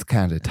 he's this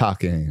kind of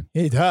talking.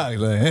 he talks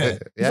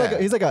like Yeah.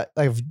 he's like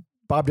if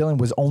Bob Dylan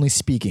was only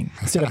speaking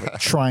instead of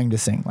trying to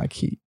sing like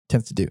he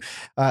tends to do.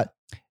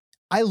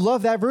 I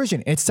love that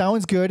version. It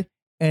sounds good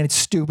and it's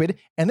stupid.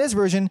 And this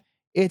version,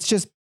 it's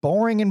just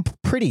boring and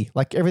pretty,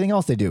 like everything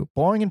else they do.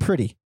 Boring and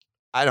pretty.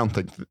 I don't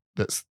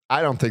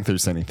think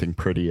there's anything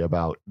pretty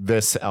about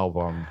this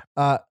album.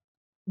 Well,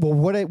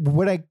 what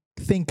I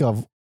think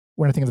of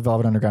when I think of the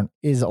Velvet Underground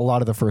is a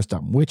lot of the first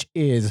album, which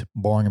is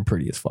boring and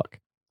pretty as fuck.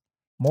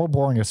 More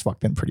boring as fuck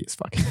than pretty as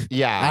fuck.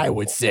 Yeah, I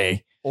would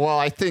say. Well,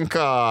 I think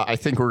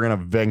we're gonna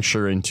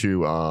venture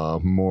into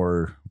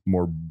more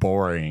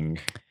boring.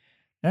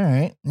 All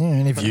right,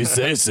 and if you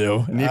say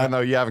so. And even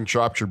though you haven't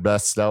dropped your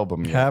best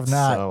album yet, have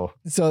not.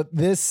 So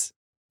this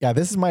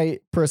is my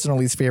personal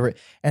least favorite,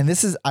 and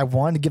I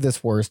wanted to give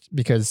this worst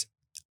because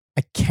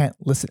I can't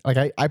listen.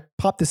 Like I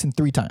popped this in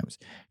 3 times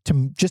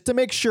just to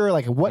make sure.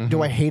 Like, what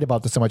do I hate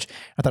about this so much?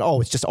 I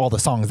thought, it's just all the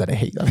songs that I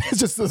hate. It's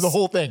just the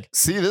whole thing.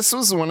 See, this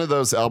was one of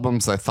those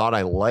albums I thought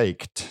I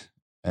liked,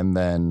 and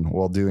then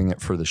while doing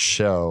it for the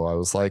show, I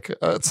was like,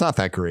 it's not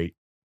that great.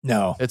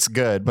 No, it's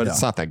good, but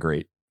it's not that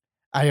great.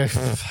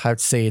 I'd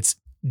say it's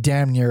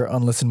damn near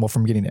unlistenable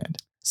from beginning to end.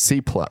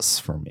 C+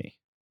 for me.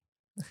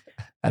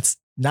 That's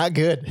not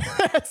good.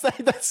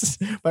 that's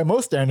by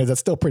most standards, that's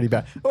still pretty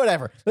bad.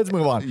 Whatever. Let's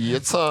move on.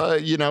 It's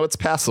it's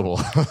passable.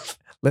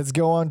 Let's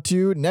go on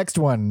to next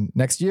one.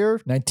 Next year,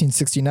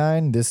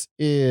 1969. This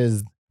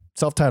is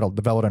self-titled,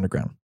 The Velvet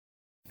Underground.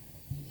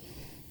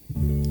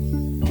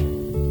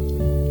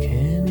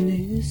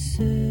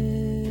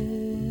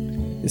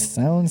 This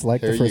sounds like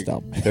the first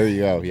album. There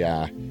you go.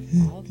 Yeah.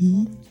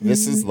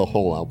 This is the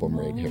whole album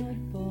right here.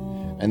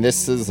 And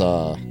this is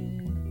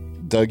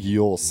Doug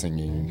Yule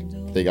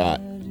singing. They got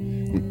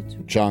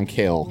John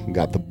Cale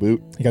got the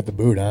boot. He got the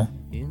boot, huh?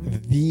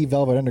 The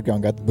Velvet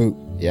Underground got the boot.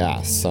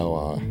 Yeah,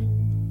 so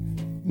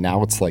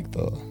now it's like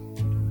the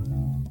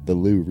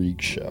Lou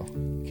Reed show.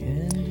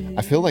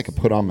 I feel like I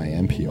put on my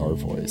NPR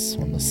voice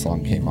when the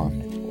song came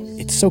on.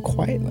 It's so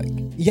quiet, like.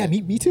 Yeah,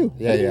 me too.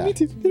 Yeah. Me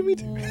too.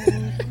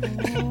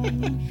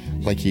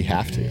 Like you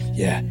have to.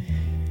 Yeah.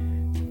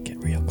 Get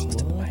real close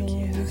to the mic.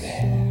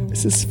 Yeah.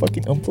 This is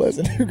fucking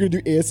unpleasant. We're gonna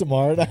do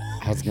ASMR now.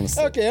 I was gonna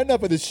say. Okay,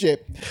 enough of this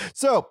shit.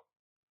 So,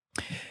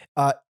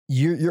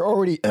 you're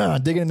already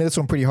digging into this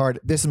one pretty hard.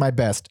 This is my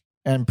best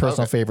and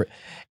personal favorite.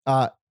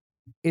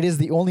 It is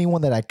the only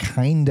one that I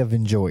kind of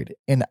enjoyed,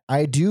 and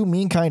I do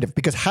mean kind of,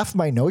 because half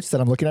my notes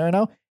that I'm looking at right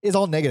now is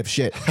all negative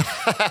shit.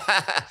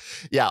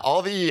 Yeah,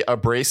 all the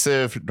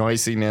abrasive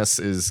noisiness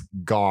is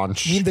gone.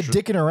 You mean the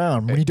dicking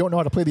around when you don't know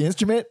how to play the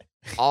instrument?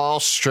 All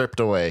stripped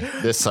away.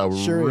 This is a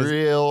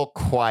real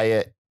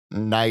quiet,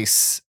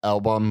 nice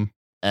album,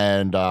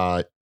 and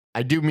I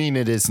do mean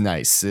it is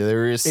nice.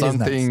 There is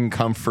something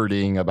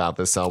comforting about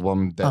this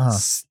album that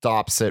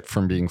stops it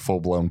from being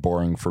full-blown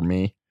boring for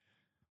me.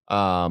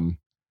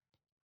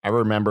 I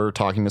remember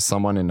talking to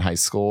someone in high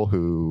school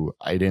who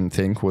I didn't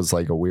think was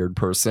like a weird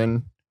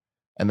person.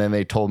 And then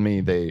they told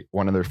me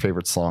one of their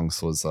favorite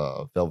songs was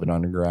Velvet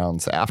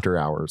Underground's After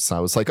Hours. So I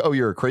was like, oh,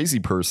 you're a crazy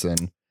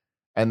person.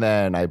 And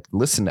then I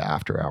listened to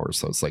After Hours.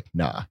 So I was like,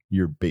 nah,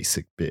 you're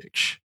basic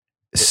bitch.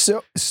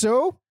 So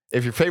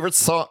if your favorite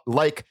song,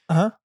 like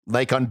on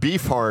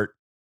Beefheart,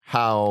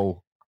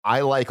 how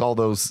I like all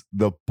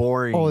the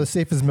boring. Oh, The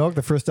Safe as Milk,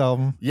 the first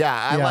album. Yeah,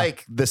 I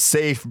like the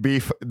safe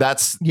beef.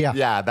 That's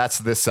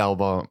this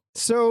album.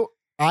 So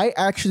I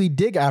actually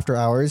dig After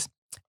Hours.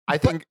 I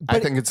think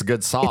it's a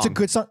good song. It's a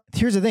good song.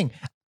 Here's the thing.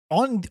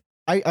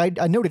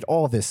 I noted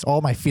all of this,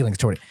 all my feelings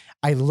toward it.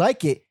 I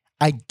like it.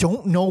 I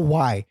don't know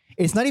why.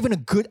 It's not even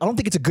I don't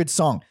think it's a good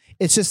song.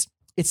 It's just,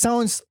 it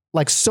sounds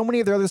like so many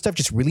of their other stuff,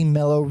 just really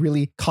mellow,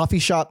 really coffee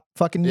shop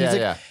fucking music.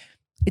 Yeah.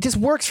 It just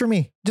works for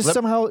me.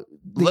 Somehow.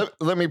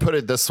 Let me put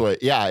it this way.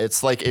 Yeah,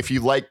 it's like if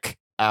you like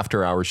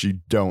After Hours, you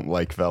don't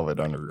like Velvet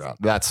Underground.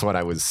 That's what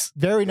I was.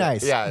 Very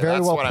nice. Yeah, very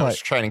that's well what put. I was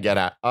trying to get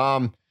at.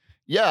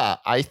 Yeah,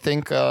 I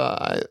think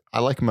I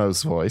like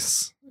Mo's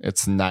voice.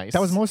 It's nice.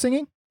 That was Mo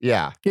singing?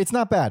 Yeah. It's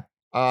not bad.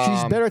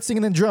 She's better at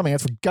singing than drumming.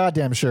 That's for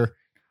goddamn sure.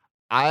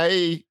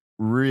 I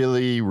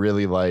really,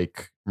 really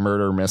like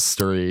Murder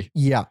Mystery.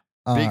 Yeah.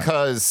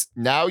 Because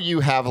now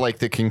you have like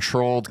the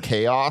controlled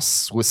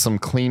chaos with some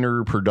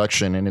cleaner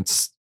production, and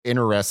it's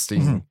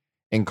interesting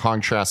in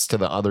contrast to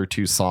the other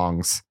 2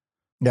 songs.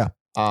 Yeah.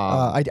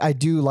 I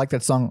do like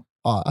that song.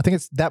 I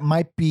think that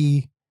might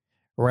be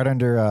right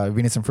under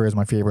Venus and Fur is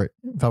my favorite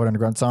Velvet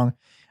Underground song.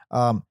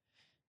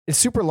 It's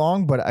super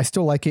long, but I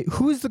still like it.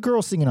 Who is the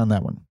girl singing on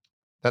that one?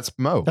 That's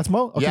Mo. That's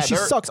Mo? Okay, yeah, she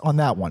sucks on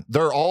that one.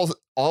 They're all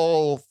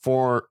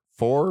 4,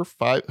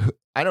 5.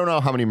 I don't know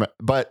how many,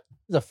 but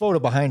there's a photo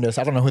behind us.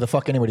 I don't know who the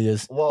fuck anybody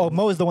is. Well,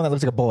 Mo is the one that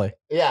looks like a boy.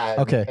 Yeah.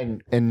 Okay.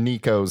 And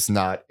Nico's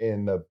not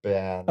in the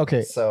band.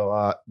 Okay.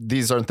 So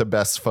these aren't the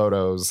best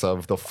photos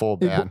of the full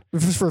band.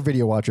 Just for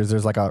video watchers,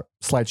 there's like a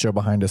slideshow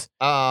behind us.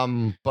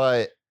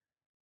 But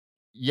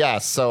yeah,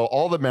 so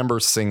all the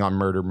members sing on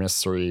Murder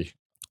Mystery.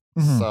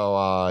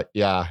 So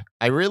yeah,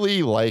 I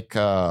really like.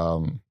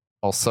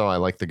 Also, I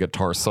like the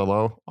guitar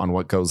solo on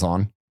What Goes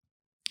On.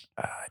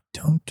 I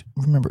don't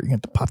remember. You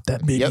have to pop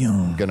that baby on.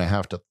 I'm gonna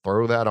have to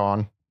throw that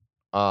on.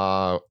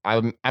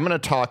 I'm gonna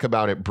talk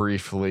about it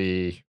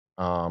briefly.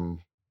 About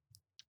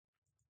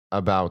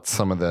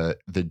some of the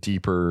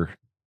deeper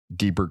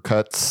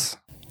cuts.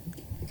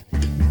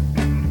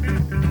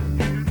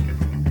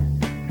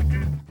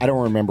 I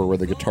don't remember where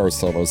the guitar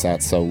solo's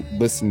at, so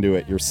listen to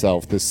it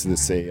yourself. This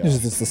is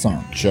This is the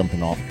song.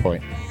 jumping off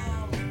point.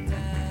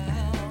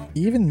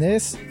 Even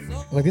this,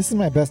 like, this is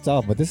my best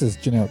album, but this is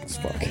generic as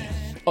fuck.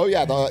 Oh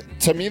yeah,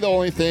 to me the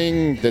only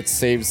thing that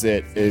saves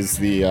it is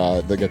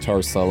the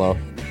guitar solo.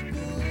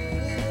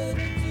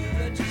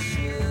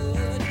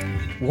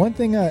 One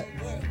thing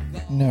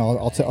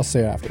I'll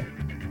say it after.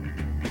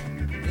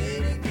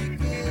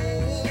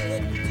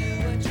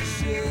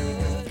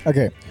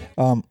 Okay,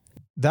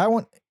 that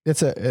one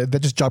that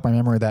just jogged my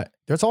memory that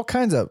there's all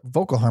kinds of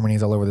vocal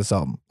harmonies all over this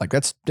album. Like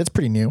that's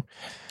pretty new.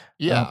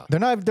 Yeah. They're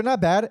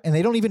not bad, and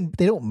they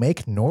don't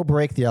make nor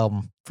break the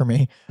album for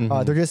me.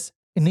 Mhm. They're just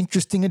an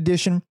interesting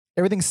addition.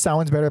 Everything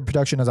sounds better.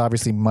 Production is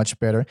obviously much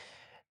better.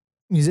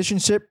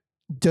 Musicianship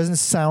doesn't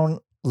sound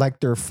like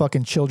they're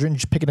fucking children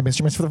just picking up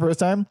instruments for the first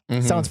time.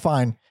 Mhm. Sounds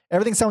fine.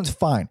 Everything sounds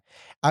fine.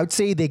 I would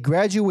say they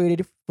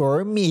graduated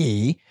for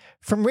me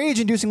from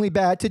rage-inducingly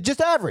bad to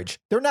just average.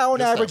 They're now an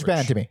Just average band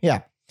average. to me.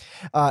 Yeah.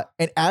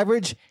 An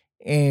average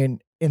in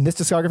this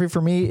discography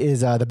for me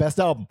is the best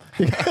album.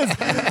 Because,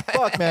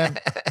 fuck, man.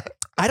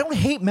 I don't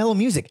hate mellow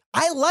music.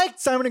 I liked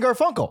Simon and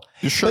Garfunkel.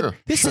 Sure. But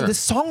the sure.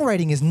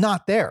 songwriting is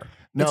not there.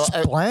 No, it's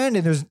just bland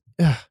and there's...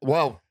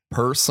 Well,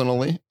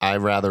 personally,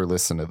 I'd rather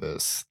listen to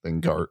this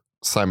than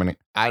Simon.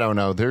 I don't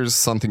know. There's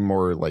something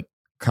more like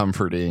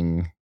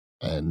comforting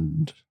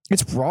and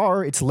It's raw.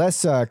 It's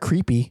less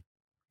creepy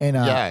and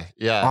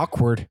yeah.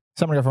 awkward.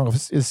 Simon and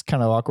Garfunkel is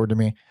kind of awkward to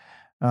me.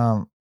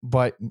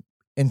 But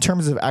in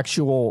terms of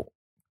actual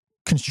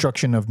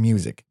construction of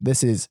music,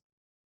 this is...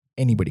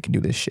 Anybody can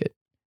do this shit.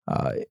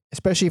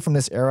 Especially from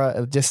this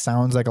era, it just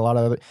sounds like a lot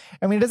of other...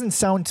 I mean, it doesn't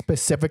sound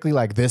specifically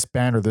like this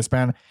band or this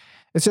band.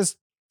 It's just...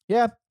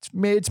 Yeah,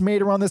 it's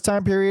made around this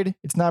time period.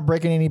 It's not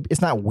breaking any...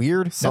 It's not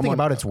weird. Nothing Someone-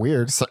 about it's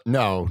weird. So,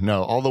 no.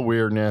 All the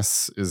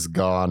weirdness is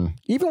gone.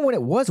 Even when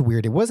it was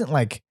weird, it wasn't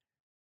like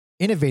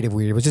innovative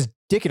weird. It was just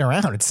dicking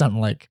around. It's something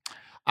like...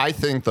 I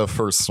think the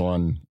first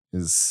one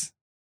is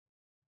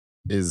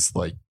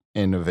like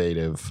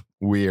innovative,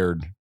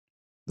 weird.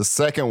 The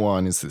second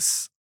one is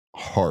this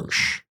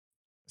harsh.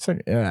 So,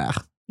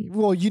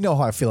 well, you know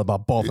how I feel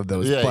about both of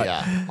those. Yeah, but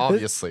yeah.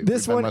 Obviously,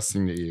 this we've been one-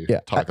 listening to you Yeah,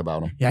 talk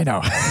about them. Yeah, I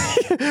know.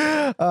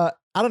 I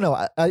don't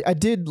know. I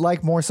did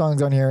like more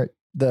songs on here.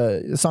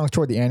 The songs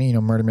toward the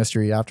end, Murder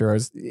Mystery,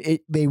 Afterwards,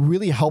 they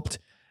really helped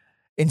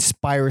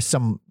inspire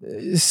some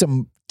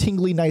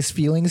tingly, nice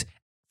feelings.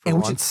 For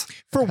which- once.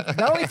 for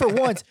not only for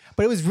once,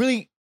 but it was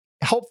really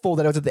helpful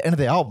that it was at the end of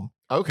the album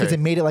because Okay. it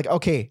made it like,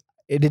 okay,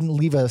 it didn't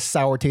leave a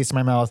sour taste in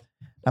my mouth.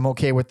 I'm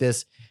okay with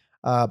this.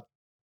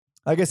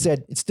 Like I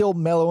said, it's still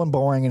mellow and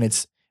boring,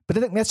 but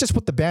then that's just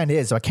what the band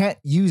is. So I can't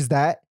use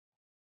that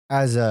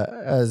as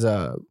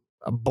a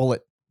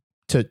bullet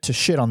to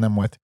shit on them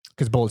with,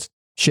 because bullets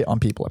shit on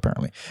people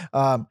apparently.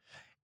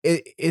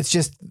 It's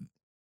just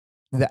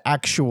the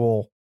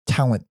actual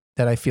talent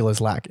that I feel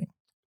is lacking.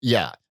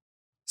 Yeah.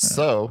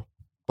 So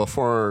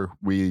before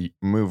we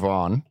move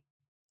on,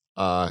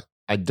 I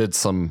did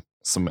some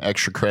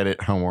extra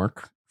credit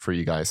homework for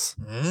you guys.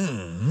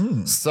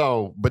 Mm-hmm.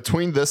 So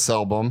between this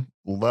album,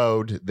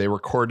 Load, they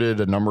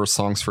recorded a number of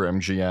songs for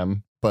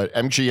MGM, but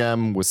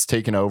MGM was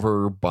taken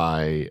over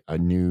by a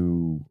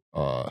new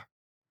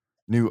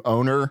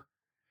owner,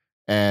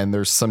 and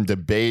there's some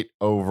debate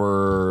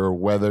over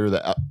whether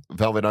the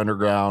Velvet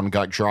Underground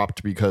got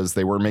dropped because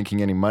they weren't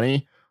making any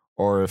money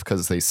or if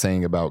because they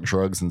sang about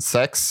drugs and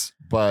sex.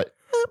 But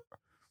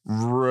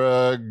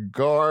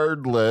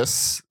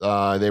regardless,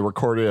 they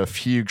recorded a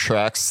few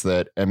tracks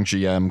that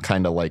MGM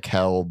kind of like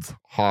held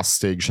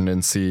hostage and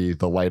didn't see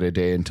the light of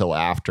day until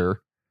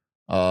after.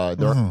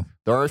 There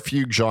are a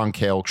few John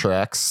Cale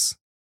tracks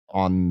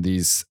on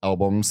these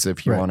albums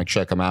if you Right. want to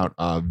check them out.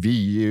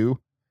 VU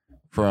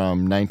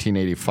from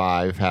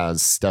 1985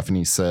 has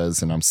Stephanie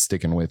Says and I'm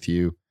Sticking With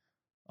You.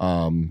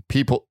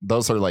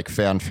 Those are like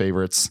fan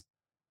favorites.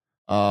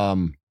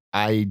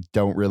 I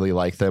don't really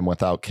like them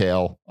without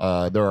Cale.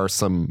 There are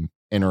some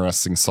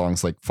interesting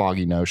songs like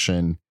Foggy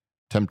Notion,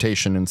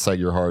 Temptation Inside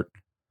Your Heart.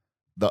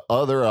 The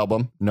other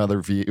album,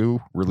 Another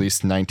View,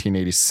 released in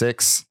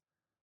 1986.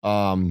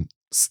 Some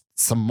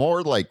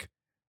more like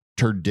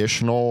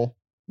traditional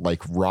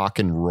like rock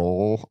and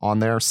roll on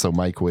there, so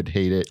Mike would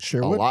hate it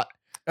Sure a would. lot.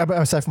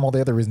 Aside from all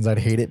the other reasons I'd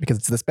hate it, because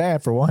it's this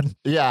bad for one.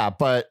 Yeah,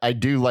 but I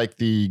do like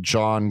the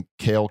John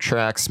Cale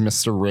tracks,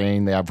 Mr.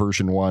 Rain. They have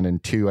version 1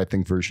 and 2. I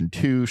think version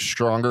 2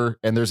 stronger.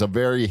 And there's a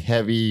very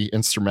heavy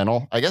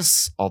instrumental. I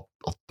guess I'll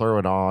throw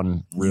it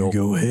on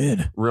Go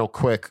ahead. real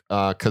quick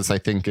because I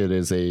think it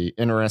is a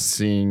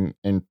interesting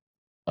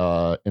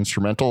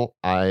instrumental.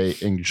 I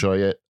enjoy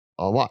it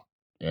a lot.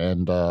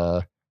 And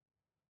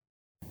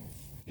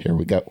here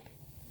we go.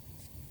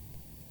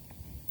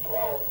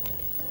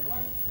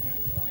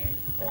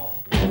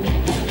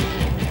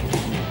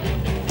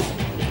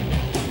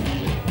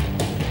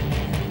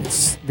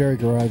 It's very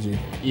garagey.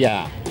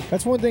 Yeah.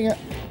 That's one thing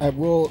I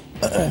will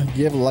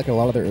give like a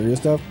lot of their earlier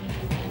stuff.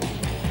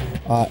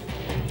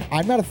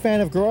 I'm not a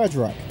fan of garage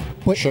rock.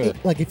 But Sure.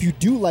 like, if you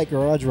do like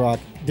garage rock,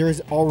 there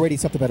is already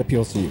something that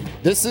appeals to you.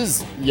 This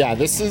is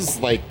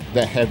like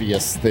the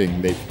heaviest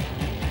thing they've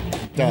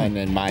done,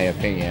 in my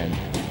opinion.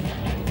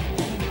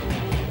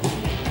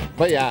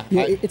 But yeah,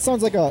 Yeah, it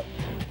sounds like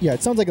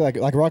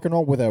like rock and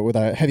roll with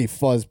a heavy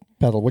fuzz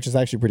pedal, which is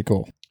actually pretty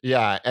cool.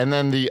 yeah. And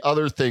then the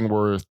other thing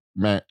worth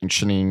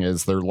mentioning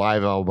is their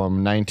live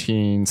album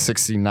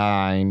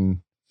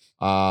 1969,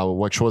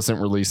 which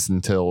wasn't released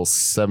until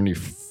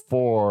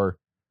 74,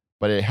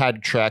 but it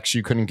had tracks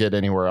you couldn't get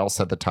anywhere else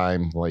at the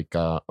time, like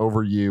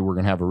Over You, We're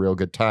Gonna Have a Real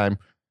Good Time,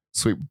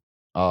 Sweet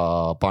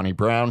Bonnie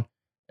Brown,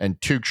 and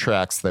 2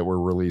 tracks that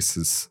were released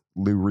as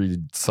Lou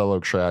Reed solo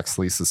tracks,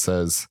 Lisa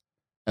Says,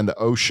 and The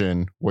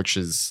Ocean, which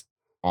is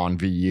on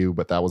VU,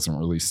 but that wasn't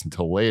released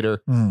until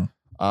later.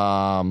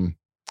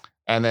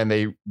 And then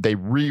they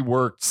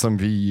reworked some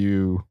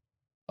VU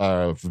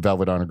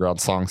Velvet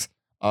Underground songs.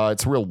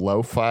 It's real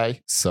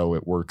lo-fi, so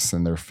it works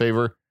in their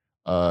favor.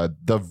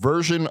 The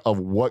version of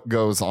What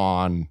Goes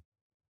On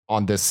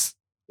this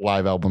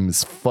live album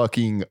is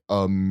fucking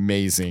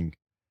amazing.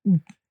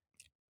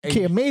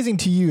 Okay, amazing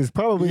to you is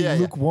probably Yeah, yeah.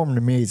 lukewarm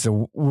to me.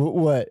 So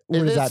what It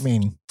does that is-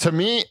 mean? To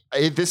me,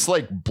 this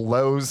like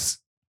blows.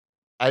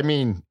 I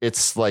mean,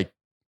 it's like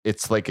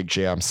a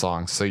jam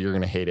song, so you're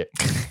gonna hate it,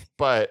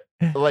 but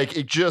like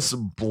it just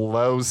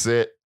blows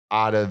it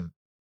out of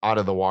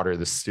the water.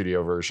 The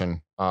studio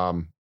version.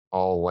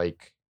 I'll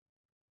like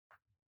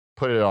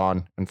put it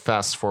on and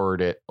fast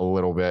forward it a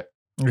little bit.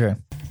 Okay.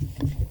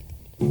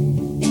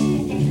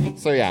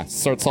 So yeah,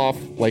 starts off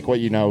like what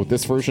you know.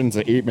 This version's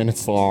 8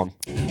 minutes long.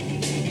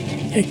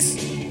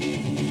 Yikes.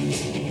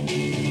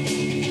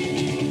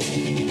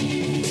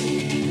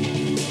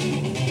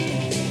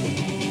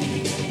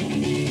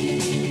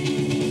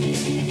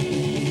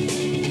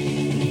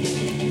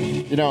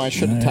 You know, I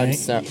should have Alright.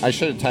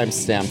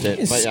 timestamped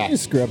it, but yeah,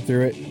 Just scrub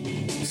through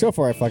it. So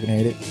far, I fucking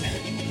hate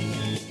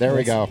it. there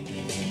we go.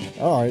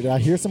 All right, I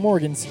hear some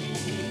organs.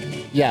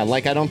 Yeah,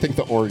 like I don't think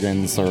the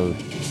organs are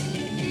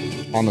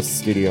on the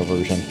studio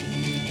version.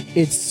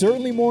 It's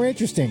certainly more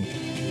interesting.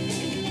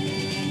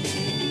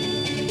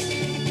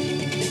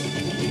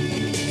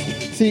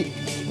 See,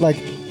 like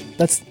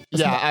that's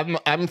Yeah,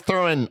 I'm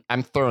throwing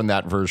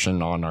that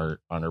version on our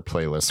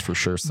playlist for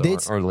sure, so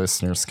It's- our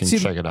listeners can see,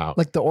 check it out.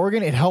 like the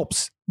organ. It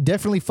helps,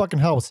 definitely fucking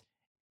helps.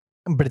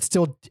 But it's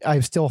still, I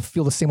still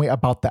feel the same way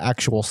about the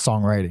actual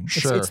songwriting.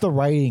 Sure. It's the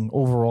writing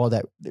overall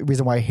that the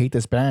reason why I hate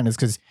this band is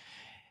because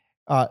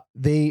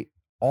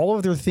all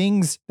of their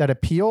things that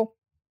appeal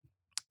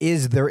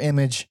is their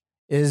image,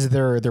 is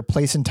their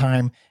place in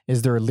time,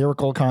 is their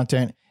lyrical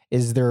content,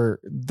 is their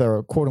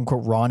quote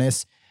unquote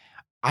rawness.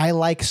 I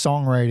like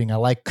songwriting. I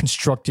like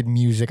constructed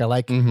music. I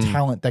like Mhm.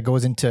 talent that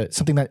goes into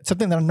something that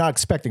I'm not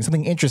expecting,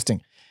 something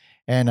interesting.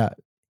 And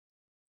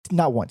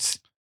not once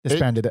this It-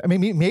 band did that. I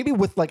mean, maybe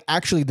with like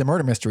actually the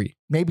murder mystery,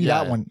 maybe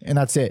Yeah. that one, and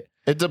that's it.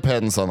 It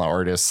depends on the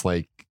artist.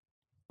 Like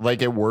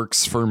it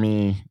works for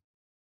me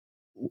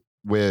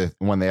with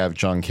when they have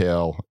John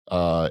Cale.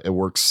 It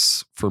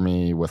works for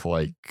me with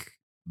like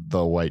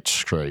the White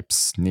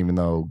Stripes, and even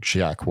though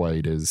Jack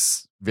White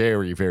is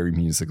very, very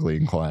musically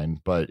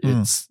inclined, but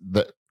it's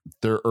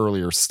their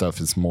earlier stuff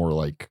is more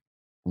like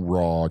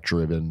raw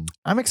driven.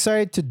 I'm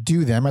excited to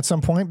do them at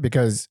some point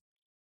because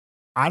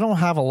I don't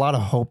have a lot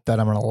of hope that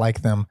I'm going to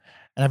like them.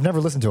 And I've never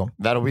listened to them.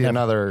 That'll be Never.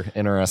 another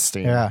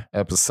interesting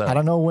episode. I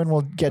don't know when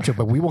we'll get to it,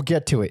 but we will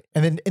get to it.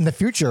 And then in the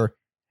future,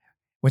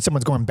 when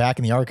someone's going back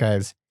in the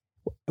archives,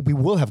 we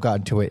will have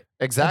gotten to it.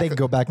 And Exactly. they can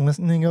go back and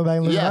listen and go back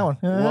and listen to that one.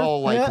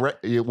 Well, like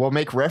yeah. we'll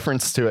make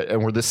reference to it,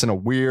 and we're this in a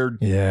weird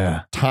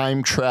Yeah.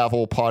 time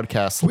travel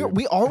podcast. We,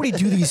 we already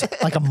do these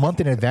like a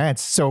month in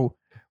advance. So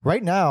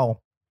right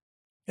now,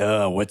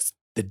 what's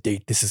the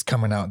date this is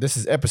coming out? This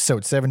is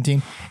episode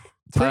 17.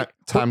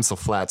 Time's a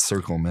flat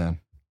circle, man.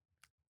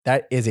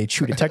 That is a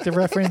True Detective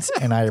reference,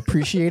 and I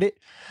appreciate it.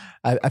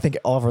 I think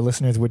all of our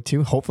listeners would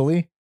too, hopefully.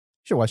 You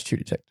should watch True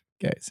Detective,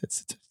 guys.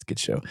 It's a good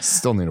show.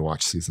 Still need to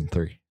watch season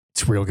 3.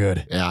 It's real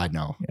good. Yeah, I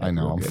know. Yeah, I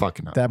know. real I'm good.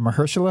 fucking up. That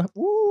Mahershala,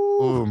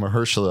 Ooh,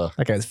 Mahershala.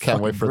 that guy's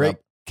Can't wait fucking for great.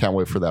 that. Can't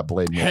wait for that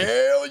Blade movie.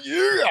 Hell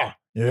yeah.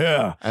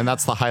 Yeah. And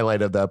that's the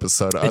highlight of the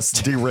episode. Us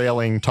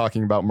derailing,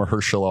 talking about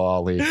Mahershala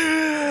Ali.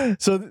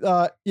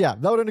 So yeah,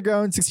 Velvet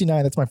Underground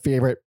 69. That's my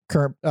favorite.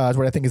 Current is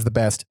what I think is the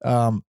best.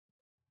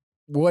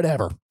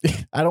 Whatever.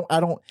 I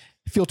don't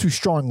feel too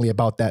strongly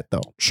about that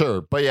though.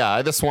 Sure, but yeah,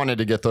 I just wanted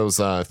to get those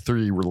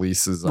 3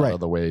 releases out Right. of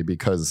the way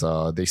because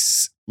they,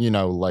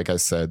 like I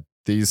said,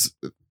 these,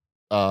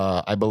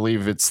 I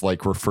believe it's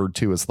like referred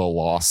to as the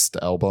Lost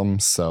album.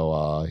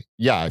 So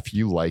yeah, if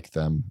you like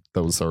them,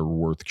 those are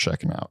worth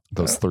checking out.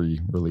 Those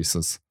 3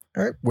 releases.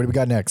 All right, what do we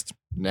got next?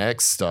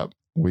 Next up,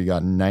 we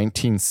got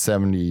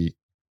 1970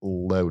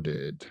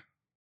 Loaded.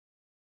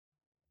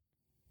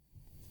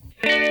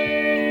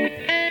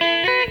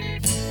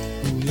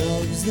 Who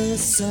loves the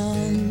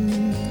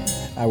sun?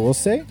 I will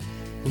say,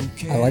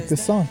 I like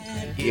this song.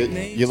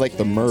 You like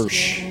the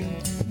Mersh.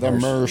 The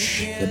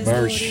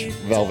Mersh.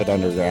 Velvet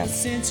Underground.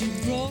 Since you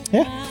broke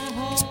Yeah. my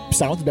heart.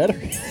 sounds better.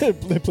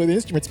 They play the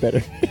instruments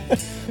better.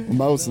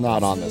 Mo's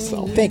not on this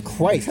album. Thank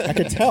Christ. I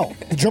could tell.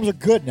 The drums are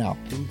good now.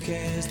 Who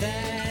cares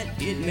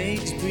that it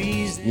makes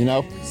breeze? You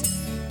know,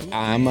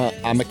 I'm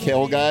a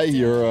Kale guy.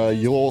 You're a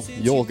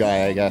Yule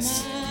guy, I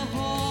guess.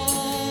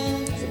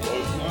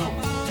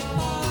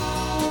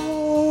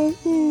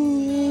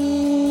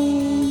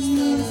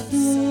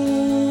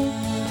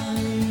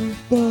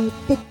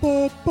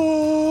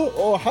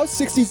 Oh, how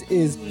 60s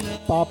is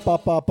ba ba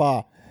ba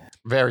ba.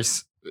 Very,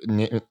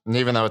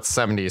 even though it's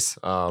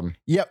 70s.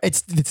 Yeah,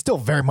 it's still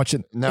very much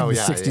in the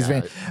 60s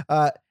vein.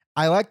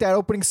 I like that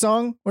opening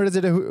song. What is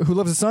it? Who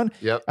Loves the Sun?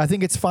 Yep. I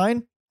think it's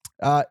fine.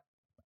 Other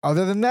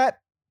than that,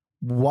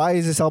 why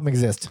does this album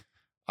exist?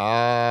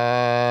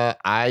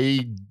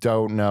 I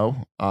don't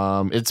know.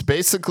 It's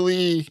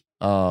basically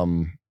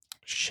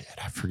shit.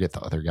 I forget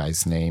the other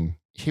guy's name.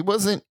 He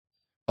wasn't.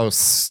 Oh,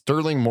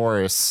 Sterling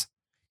Morris.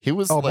 He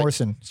was.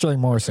 Morrison. Sterling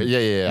Morrison.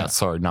 Yeah.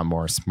 Sorry, not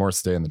Morris.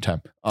 Morris Day in the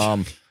Temp.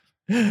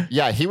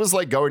 Yeah, he was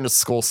like going to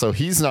school, so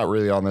he's not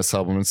really on this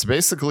album. It's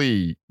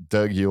basically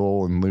Doug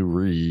Yule and Lou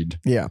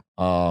Reed. Yeah.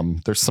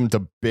 There's some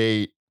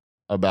debate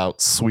about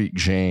Sweet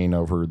Jane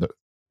over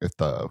if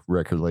the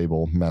record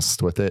label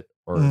messed with it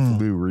or if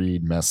Lou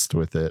Reed messed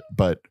with it,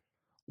 but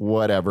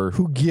whatever.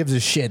 Who gives a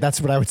shit? That's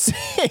what I would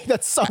say.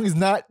 That song is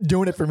not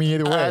doing it for me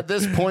either way. At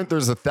this point,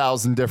 there's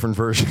 1,000 different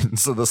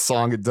versions of the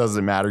song. It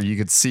doesn't matter. You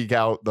could seek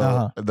out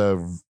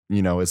the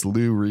as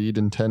Lou Reed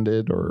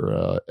intended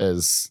or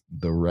as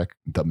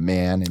the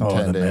man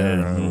intended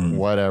or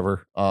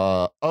whatever.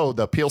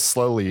 The Peel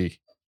Slowly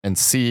and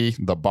See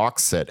the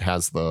box set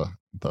has the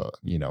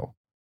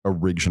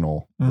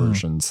original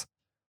versions.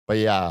 But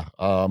yeah,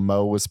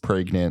 Mo was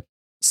pregnant,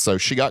 so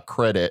she got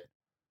credit.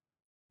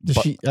 Does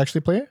she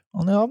actually play it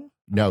on the album?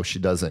 No, she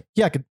doesn't.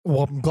 Yeah,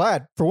 I'm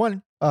glad. For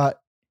one,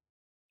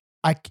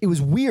 it was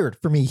weird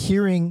for me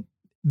hearing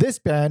this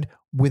band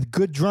with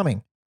good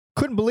drumming.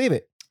 Couldn't believe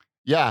it.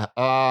 Yeah.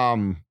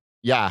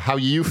 How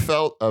you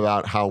felt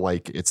about how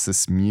like it's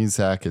this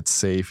music, it's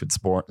safe, it's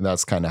boring.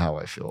 That's kind of how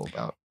I feel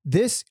about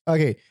this.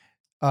 Okay.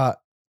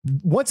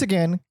 Once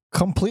again,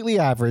 completely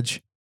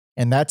average,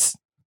 and it's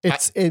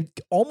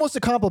almost a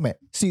compliment.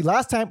 See, for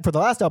the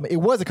last album, it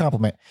was a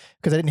compliment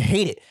because I didn't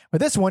hate it.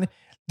 But this one,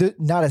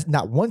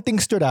 not one thing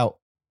stood out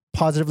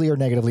positively or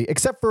negatively,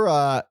 except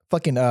for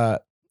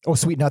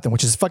Sweet Nothing,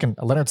 which is fucking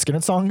a Leonard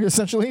Skinner song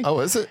essentially. Oh,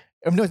 is it?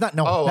 No, it's not.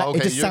 No, okay.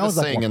 It just You're sounds just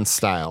like saying one. In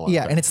style.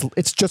 Yeah, okay. and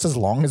it's just as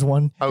long as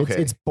one.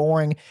 Okay, it's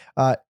boring.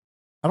 I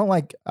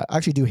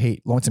actually do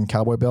hate Lonesome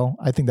Cowboy Bill.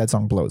 I think that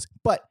song blows.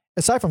 But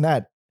aside from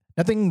that,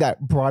 nothing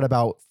that brought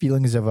about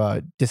feelings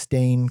of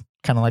disdain.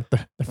 Kind of like the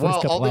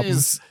first couple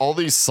albums. all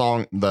these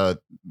songs. The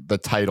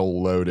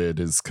title "Loaded"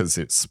 is because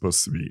it's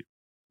supposed to be.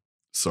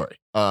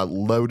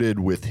 Loaded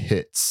with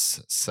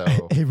hits. So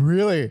it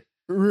really.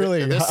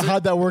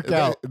 How'd that work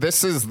out?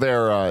 This is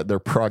their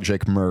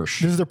Project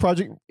Mersh. This is their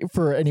project.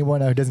 For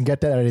anyone who doesn't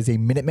get that, it is a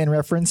Minutemen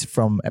reference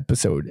from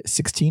episode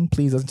 16.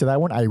 Please listen to that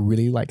one. I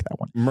really like that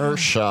one.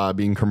 Mersh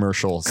being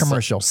commercials.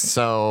 Commercials.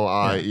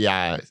 So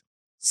yeah.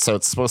 So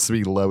it's supposed to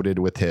be loaded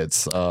with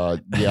hits.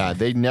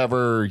 They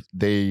never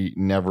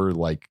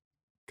like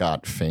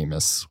got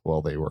famous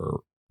while they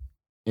were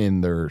in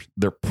their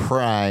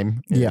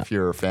prime. Yeah. If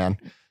you're a fan,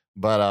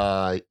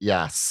 but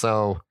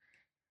so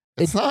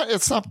it's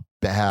not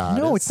bad.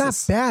 No, it's not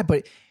bad.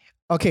 But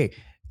okay,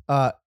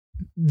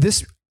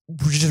 this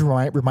just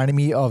reminded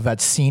me of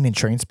that scene in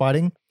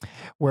Trainspotting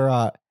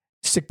where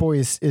Sick Boy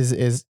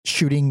is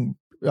shooting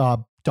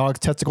dog's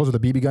testicles with a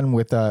BB gun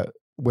with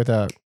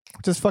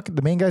what's this fucking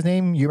the main guy's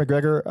name? Ewan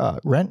McGregor,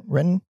 Rent.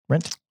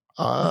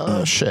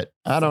 Shit.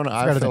 I don't know.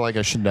 I feel like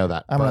I should know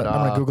that. I'm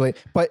gonna Google it.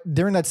 But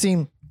during that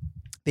scene,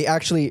 they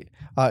actually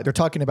they're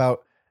talking about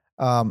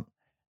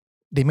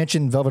they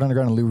mentioned Velvet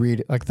Underground and Lou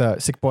Reed, like the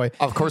Sick Boy.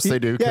 Of course they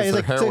do, because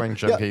they're heroin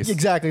junkies. Yeah,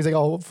 exactly. He's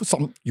like,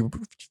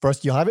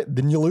 first you have it,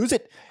 then you lose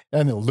it.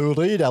 And then Lou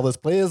Reed,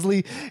 Elvis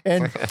Presley,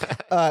 and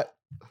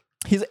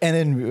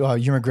then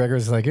Ewan McGregor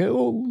is like,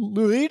 oh,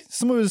 Lou Reed,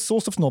 some of his soul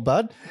stuff's not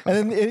bad.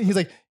 And then he's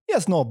like, yeah,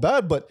 it's not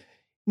bad, but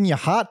in your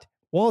heart,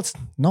 well, it's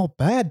not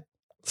bad.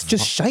 It's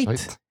just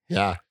shite.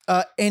 Yeah.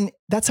 And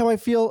that's how I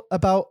feel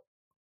about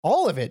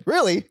all of it,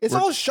 really. It's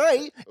all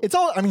shite. It's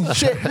all,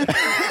 shit.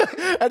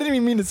 I didn't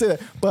even mean to say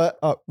that. But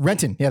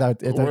Renton. Yeah,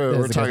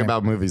 we're talking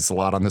about movies a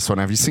lot on this one.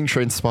 Have you seen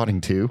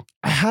Trainspotting 2?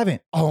 I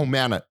haven't. Oh,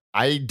 man.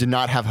 I did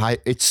not have high.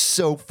 It's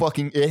so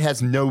fucking, it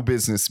has no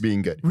business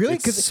being good. Really?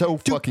 It's so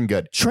fucking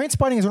good.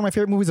 Trainspotting is one of my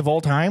favorite movies of all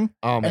time.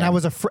 Oh, man.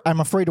 And I'm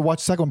afraid to watch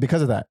the second one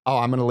because of that. Oh,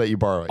 I'm going to let you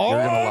borrow it. Oh,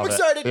 I'm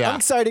excited. Yeah. I'm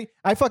excited.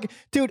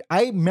 Dude,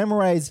 I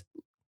memorize,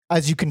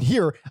 as you can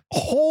hear,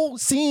 whole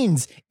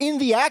scenes in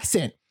the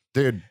accent.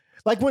 Dude.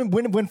 Like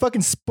when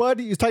fucking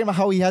Spud is talking about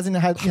how he hasn't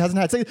had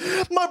sex.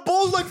 My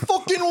balls like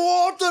fucking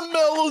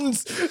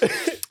watermelons.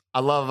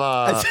 I love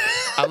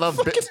I'm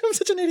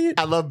such an idiot.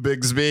 I love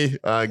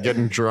Bigsby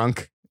getting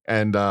drunk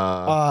and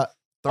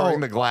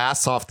throwing the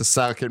glass off the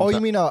second. Oh,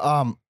 you mean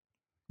no,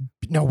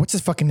 what's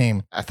his fucking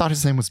name? I thought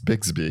his name was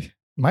Bigsby.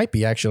 Might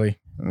be actually.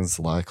 It's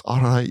like, all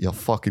right, you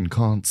fucking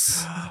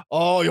cunts.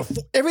 Oh,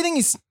 everything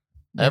is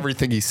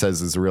Everything he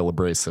says is real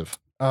abrasive.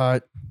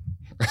 Sweet.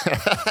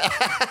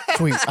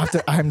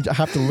 I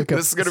have to look up.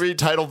 This is going to be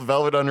titled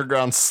Velvet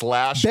Underground /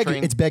 Begbie.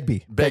 It's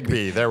Begbie.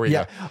 Begbie. There we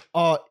go.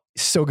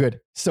 So good.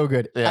 So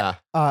good. Yeah.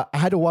 I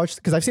had to watch,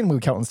 because I've seen the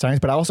movie countless times,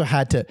 but I also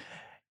had to,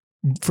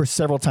 for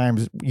several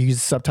times,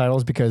 use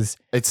subtitles because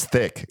it's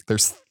thick.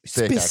 There's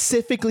thick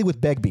specifically with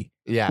Begbie.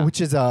 Yeah.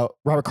 Which is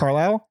Robert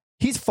Carlyle.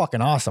 He's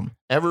fucking awesome.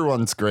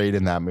 Everyone's great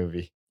in that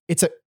movie. You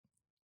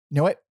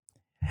know what?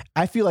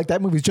 I feel like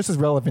that movie is just as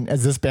relevant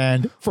as this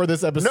band for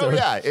this episode. No,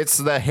 yeah. It's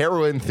the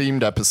heroin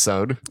themed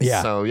episode.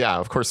 Yeah. So, yeah,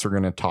 of course, we're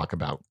going to talk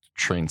about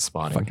Train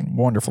Spotting. Fucking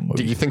wonderful movie.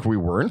 Do you think we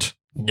weren't?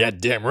 Yeah,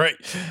 damn right.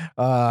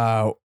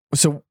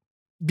 So,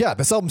 yeah,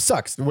 this album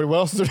sucks. What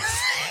else is there to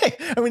say?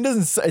 I mean,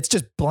 it's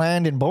just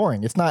bland and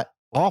boring. It's not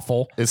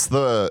awful.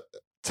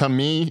 To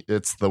me,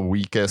 it's the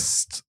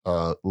weakest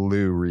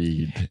Lou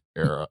Reed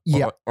era.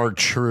 Yeah. Or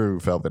true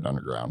Velvet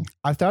Underground.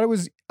 I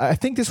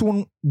think this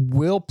one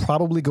will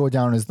probably go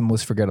down as the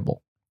most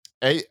forgettable.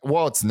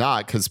 Well, it's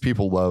not, because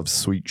people love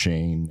Sweet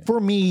Jane. For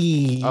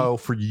me. Oh,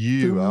 for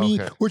you. For me.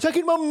 Okay. We're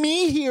talking about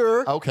me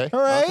here. Okay. All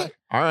right. Okay.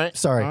 All right.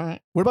 Sorry. All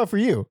right. What about for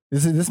you?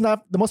 Is this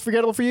not the most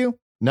forgettable for you?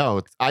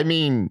 No, I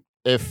mean,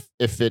 if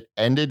it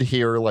ended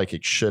here like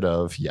it should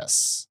have,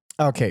 yes.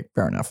 Okay,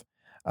 fair enough.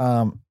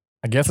 I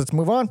guess let's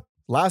move on.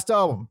 Last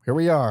album. Here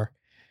we are.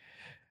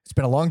 It's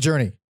been a long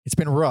journey. It's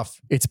been rough.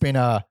 It's been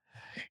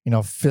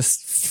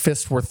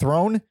fists were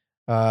thrown,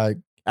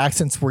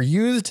 accents were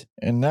used,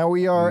 and now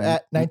we are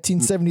at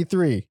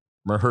 1973.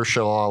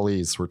 Mahershala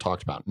Ali's we're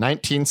talking about.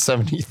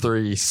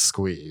 1973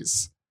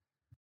 Squeeze.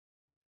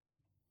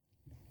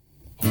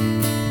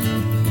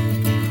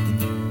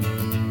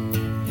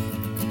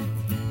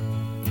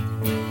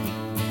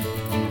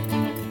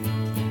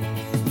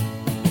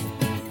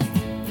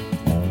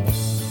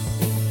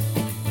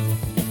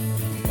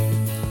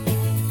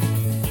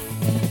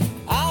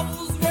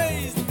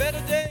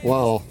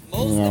 Well,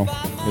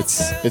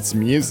 it's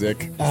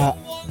music.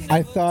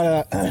 I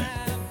thought,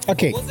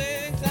 okay.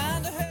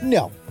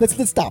 No,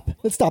 let's stop.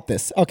 Let's stop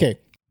this. Okay.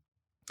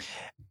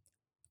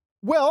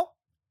 Well,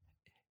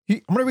 I'm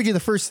going to read you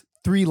the first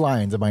 3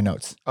 lines of my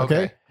notes.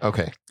 Okay.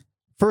 Okay.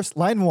 First,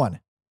 line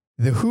 1.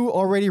 The Who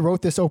already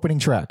wrote this opening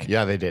track.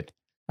 Yeah, they did.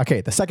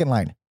 Okay. The second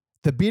line.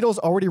 The Beatles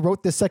already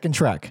wrote this second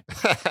track.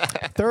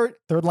 Third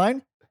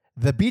line.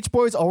 The Beach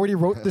Boys already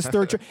wrote this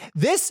third track.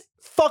 This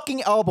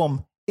fucking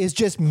album is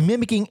just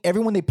mimicking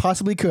everyone they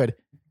possibly could.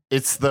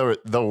 It's the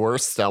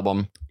worst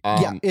album.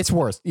 Yeah, it's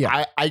worse.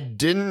 Yeah. I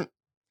didn't.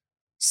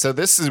 So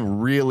this is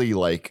really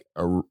like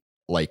a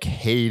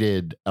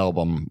hated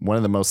album. One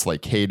of the most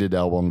hated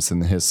albums in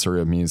the history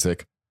of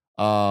music.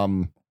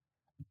 And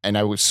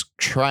I was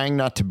trying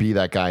not to be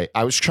that guy.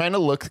 I was trying to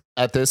look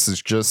at this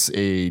as just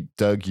a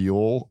Doug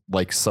Yule,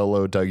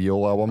 solo Doug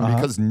Yule album,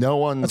 because no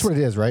one's. That's what it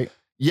is, right?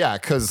 Yeah,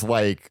 because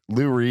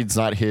Lou Reed's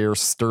not here,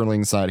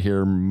 Sterling's not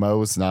here,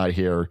 Moe's not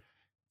here.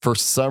 For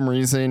some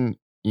reason,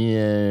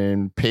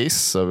 Ian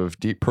Pace of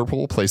Deep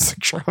Purple plays the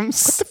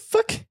drums. What the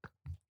fuck?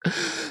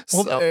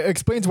 Well, it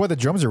explains why the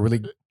drums are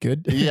really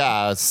good.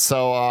 Yeah,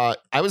 so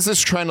I was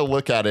just trying to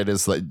look at it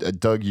as a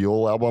Doug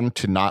Yule album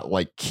to not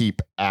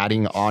keep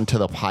adding onto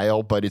the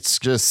pile, but it's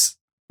just,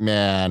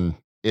 man,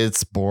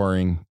 it's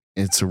boring.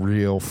 It's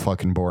real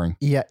fucking boring.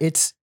 Yeah,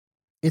 it's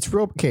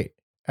real. Okay,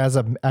 as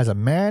a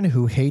man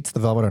who hates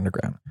the Velvet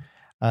Underground,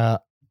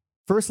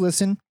 first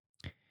listen.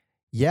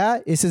 Yeah,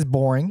 this is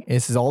boring.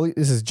 This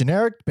is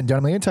generic. Been done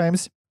a million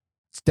times.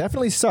 It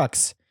definitely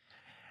sucks.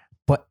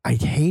 But I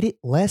hate it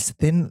less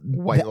than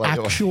the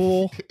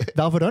actual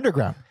Velvet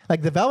Underground.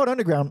 The Velvet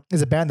Underground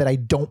is a band that I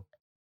don't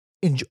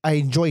enjoy. I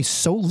enjoy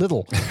so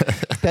little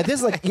that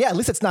this at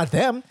least it's not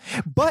them.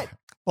 But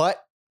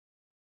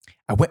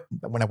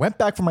when I went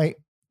back for my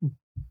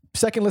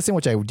second listen,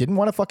 which I didn't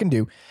want to fucking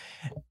do,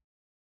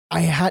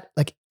 I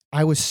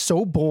was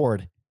so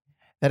bored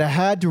that I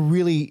had to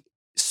really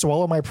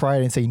swallow my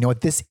pride and say, you know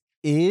what, this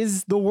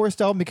is the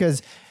worst album,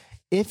 because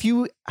if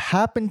you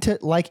happen to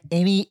like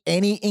any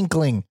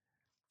inkling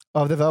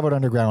of the Velvet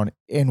Underground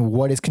and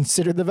what is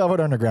considered the Velvet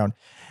Underground,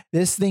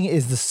 this thing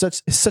is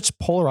such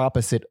polar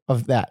opposite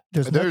of that.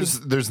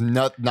 There's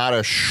not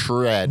a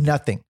shred.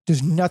 Nothing.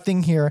 There's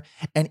nothing here.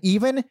 And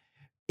even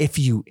if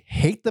you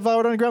hate the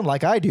Velvet Underground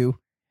like I do,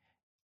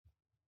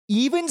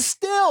 even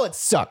still it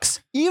sucks.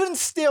 Even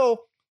still,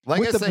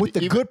 with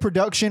the good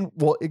production,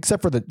 well,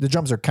 except for the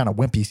drums are kind of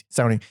wimpy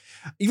sounding.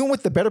 Even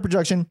with the better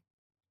production,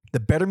 the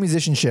better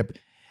musicianship,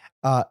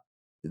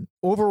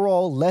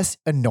 overall less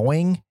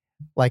annoying.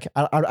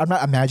 I'm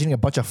not imagining a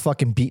bunch of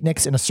fucking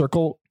beatniks in a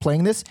circle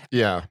playing this.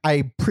 Yeah. I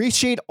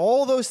appreciate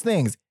all those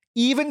things.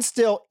 Even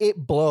still, it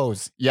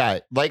blows. Yeah.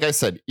 Like I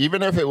said,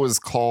 even if it was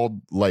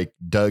called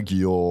Doug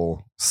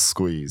Yule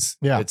Squeeze,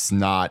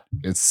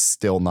 it's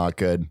still not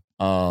good.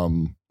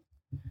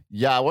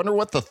 Yeah, I wonder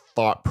what the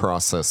thought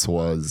process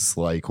was.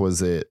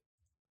 Was it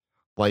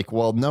like,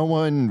 well, no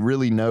one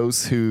really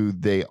knows who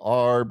they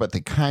are, but they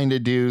kind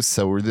of do.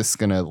 So we're just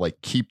going to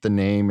like keep the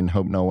name and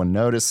hope no one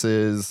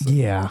notices.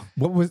 Yeah.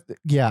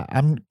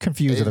 I'm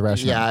confused with the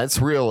rationale. Yeah,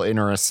 it's real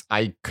interesting.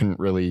 I couldn't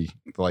really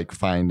like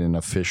find an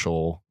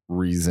official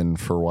reason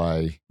for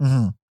why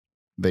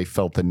they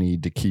felt the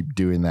need to keep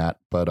doing that,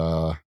 but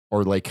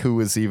or like who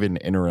was even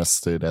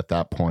interested at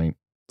that point.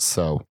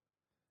 So,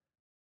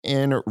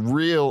 and a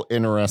real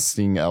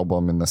interesting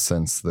album in the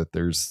sense that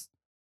there's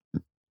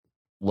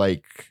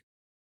like,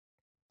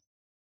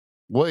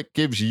 what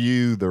gives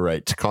you the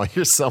right to call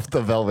yourself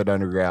the Velvet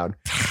Underground?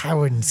 I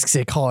wouldn't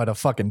say call it a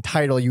fucking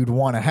title you'd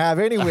want to have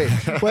anyway.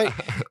 But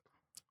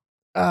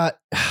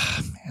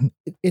man,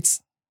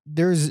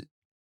 there's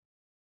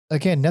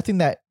again nothing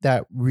that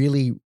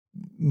really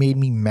made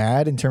me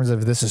mad in terms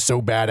of this is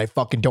so bad I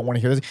fucking don't want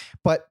to hear this.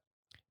 But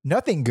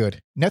nothing good.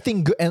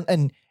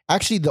 And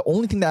actually the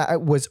only thing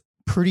that was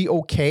pretty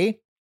okay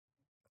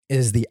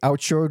is the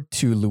outro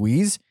to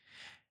Louise.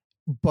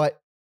 But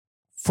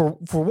for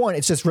one,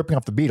 it's just ripping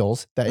off the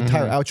Beatles, that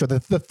entire outro.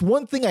 The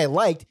one thing I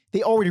liked,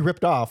 they already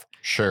ripped off.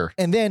 Sure.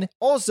 And then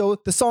also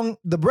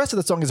the rest of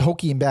the song is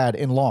hokey and bad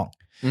and long.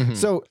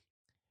 So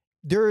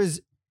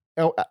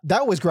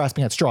that was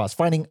grasping at straws,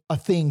 finding a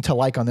thing to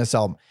like on this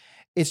album.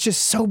 It's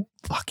just so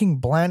fucking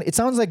bland. It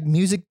sounds like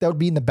music that would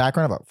be in the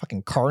background of a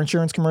fucking car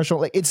insurance commercial.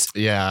 Like it's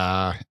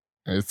real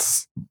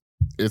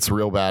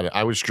bad.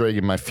 I was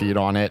dragging my feet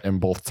on it, and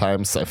both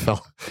times I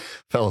fell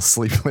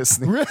asleep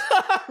listening.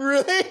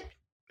 Really?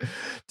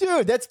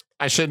 Dude, that's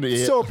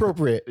so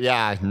appropriate.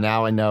 Yeah,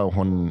 now I know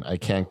when I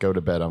can't go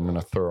to bed, I'm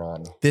gonna throw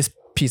on this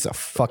piece of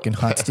fucking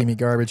hot steamy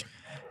garbage.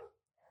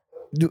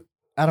 Dude,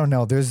 I don't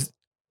know. There's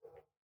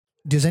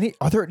any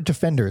other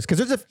defenders?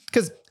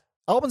 Because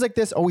albums like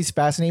this always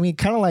fascinate me.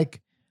 Kind of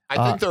like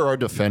I think there are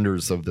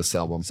defenders of this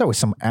album. There's always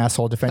some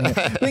asshole defending it.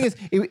 The thing is,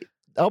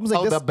 albums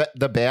like this.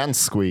 The band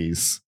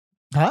Squeeze.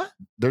 Huh?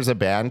 There's a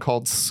band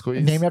called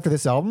Squeeze named after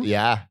this album.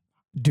 Yeah.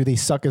 Do they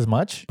suck as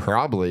much?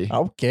 Probably.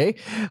 Okay.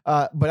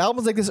 But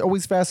albums like this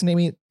always fascinate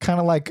me, kind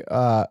of like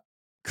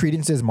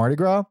Creedence's Mardi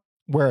Gras,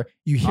 where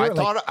you hear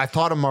I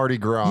thought of Mardi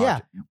Gras. Yeah.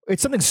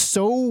 It's something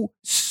so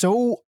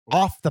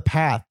off the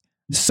path,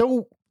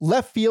 so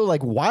left field.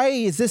 Like, why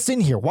is this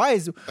in here? Why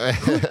is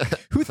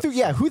who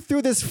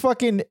threw this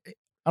fucking,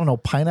 I don't know,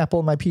 pineapple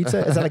in my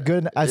pizza? Is that a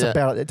good? It's a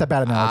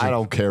bad analogy. I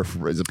don't care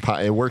for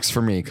it works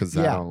for me because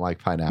I don't like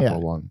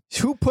pineapple one.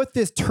 Who put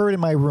this turd in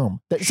my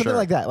room? Something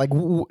like that. Like,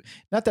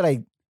 not that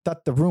I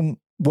thought the room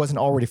wasn't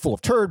already full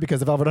of turd because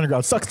the Velvet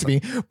Underground sucks to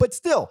me, but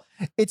still,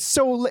 it's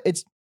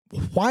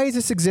why does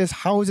this exist?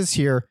 How is this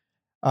here?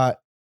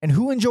 And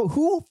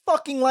who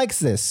fucking likes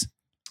this?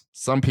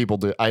 Some people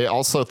do. I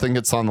also think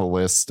it's on the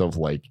list of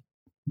like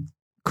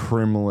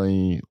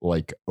criminally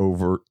like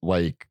over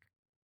like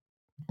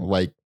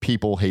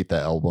people hate the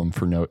album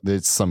for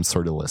it's some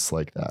sort of list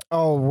like that.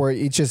 Oh, where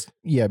it's just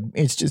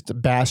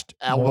bashed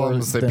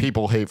albums that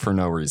people hate for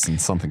no reason,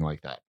 something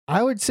like that.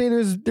 I would say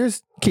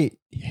there's okay,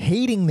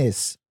 hating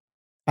this.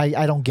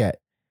 I don't get.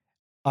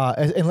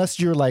 Unless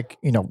you're like,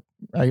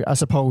 I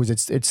suppose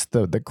it's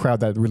the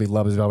crowd that really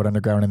loves Velvet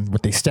Underground and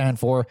what they stand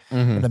for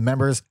and the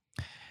members.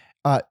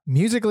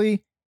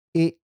 Musically,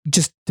 it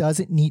just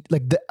doesn't need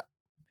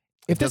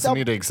it doesn't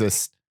need to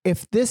exist.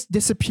 If this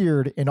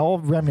disappeared and all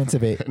remnants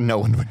of it, no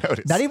one would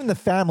notice. Not even the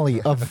family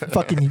of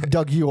fucking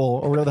Doug Yule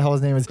or whatever the hell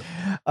his name is.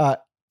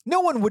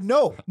 No one would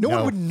know. No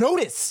one would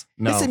notice.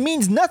 No. This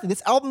means nothing.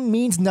 This album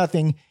means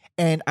nothing.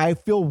 And I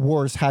feel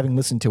worse having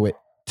listened to it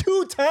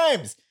 2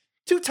 times.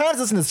 2 times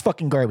listening to this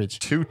fucking garbage.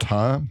 2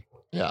 times?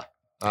 Yeah.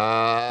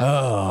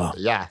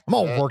 Yeah. I'm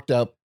all worked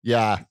up.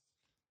 Yeah.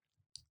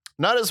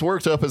 Not as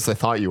worked up as I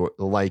thought you were.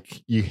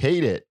 Like, you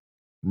hate it.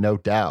 No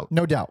doubt.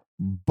 No doubt.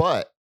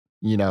 But,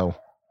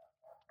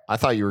 I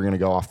thought you were going to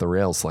go off the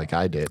rails like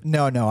I did.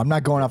 No, I'm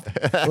not going off.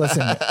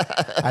 Listen,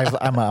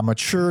 I'm a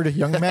matured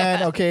young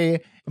man. Okay.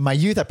 In my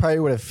youth, I probably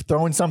would have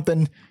thrown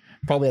something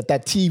probably at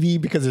that TV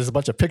because there's a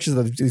bunch of pictures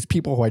of these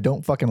people who I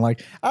don't fucking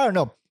like. I don't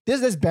know.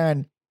 This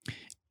band,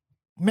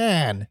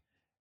 man,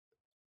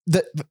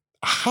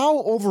 how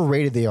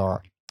overrated they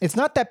are. It's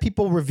not that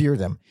people revere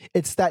them.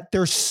 It's that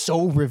they're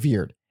so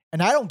revered.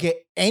 And I don't get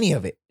any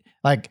of it.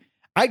 Like,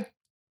 I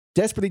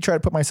desperately try to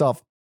put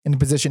myself in the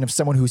position of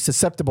someone who's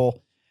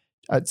susceptible.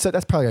 So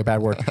that's probably a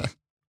bad word.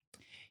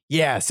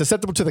 Yeah,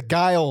 susceptible to the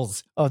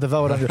guiles of the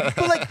Velvet Underground.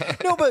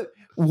 But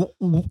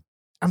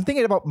I'm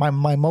thinking about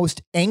my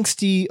most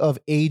angsty of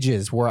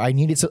ages where I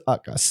needed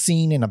a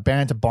scene in a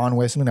band to bond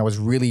with, something that was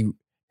really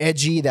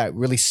edgy, that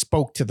really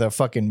spoke to the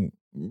fucking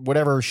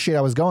whatever shit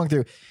I was going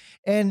through.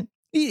 And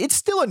it's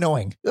still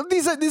annoying.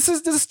 This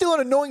is still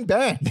an annoying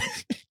band.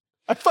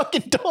 I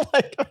fucking don't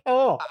like it at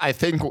all. I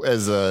think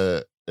as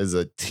a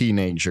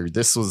teenager,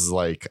 this was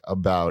like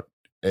about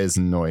as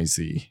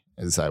noisy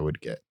as I would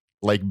get.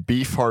 Like,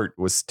 Beefheart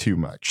was too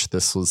much.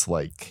 This was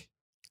like,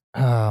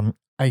 I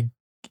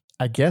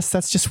guess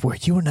that's just where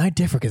you and I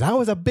differ, because I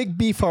was a big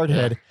Beefheart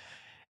head,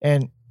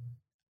 and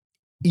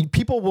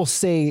people will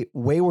say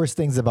way worse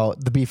things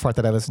about the Beefheart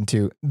that I listen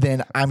to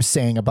than I'm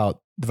saying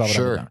about the Velvet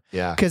Underground.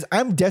 Yeah. Because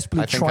I'm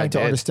desperately I think trying I to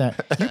did. understand.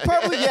 You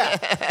probably,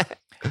 yeah.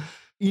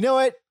 You know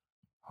what?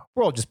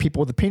 We're all just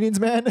people with opinions,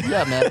 man.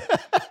 Yeah, man.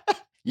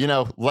 You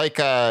know, like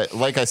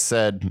I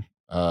said,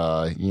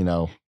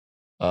 Lou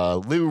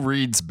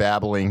Reed's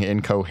babbling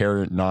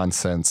incoherent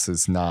nonsense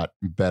is not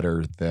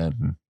better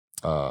than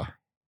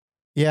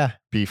Yeah.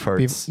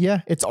 Beefheart's.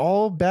 Yeah. It's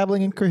all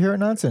babbling incoherent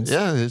nonsense.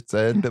 Yeah, it's the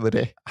end of the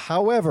day.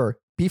 However,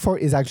 Beefheart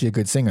is actually a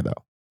good singer,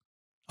 though.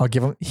 I'll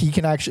give him. He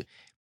can actually.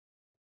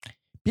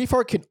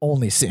 Beefheart can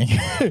only sing.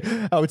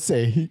 I would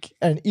say,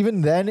 and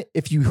even then,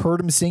 if you heard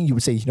him sing, you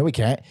would say, no, he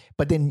can't.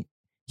 But then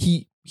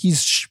he's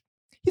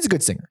a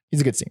good singer.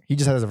 He's a good singer. He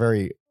just has a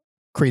very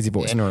crazy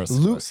voice.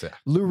 Interesting.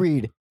 Lou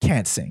Reed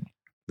can't sing.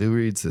 Lou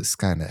Reed's this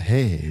kind of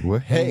we're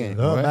hanging,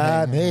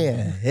 my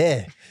man.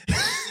 Yeah.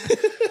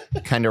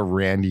 kind of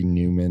Randy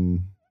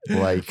Newman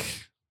like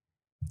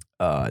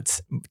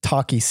It's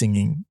talky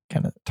singing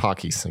kind of.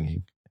 talky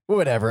singing.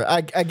 Whatever.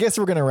 I guess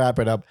we're gonna wrap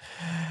it up.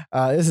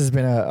 This has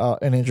been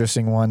an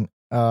interesting one.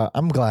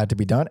 I'm glad to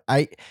be done.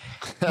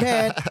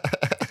 Man,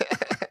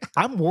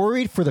 I'm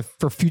worried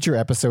for future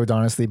episodes,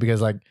 honestly,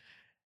 because like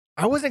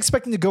I wasn't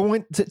expecting to go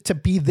in to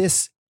be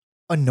this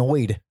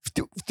annoyed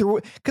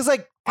through because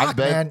like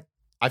man,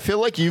 I feel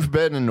like you've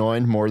been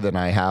annoyed more than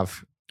I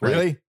have.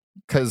 really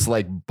Because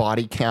like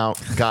body count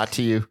got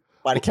to you.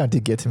 body count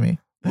did get to me.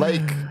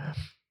 Like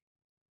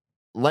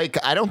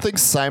I don't think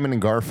Simon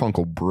and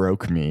Garfunkel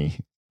broke me,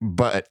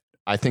 but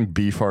I think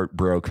Beefheart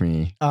broke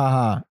me.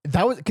 That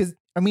was because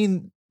I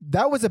mean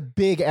that was a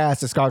big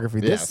ass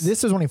discography. Yes.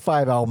 This was only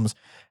 5 albums,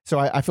 so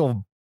I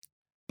feel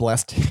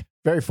blessed,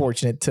 very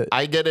fortunate to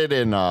I get it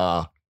in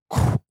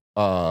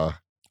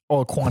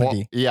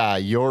quantity.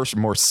 Yours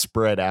more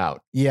spread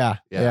out. Yeah.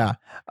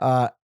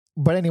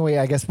 But anyway,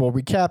 I guess we'll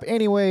recap.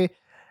 Anyway,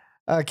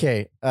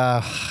 okay.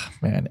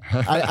 Man,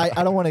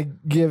 I don't want to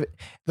give.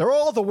 They're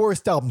all the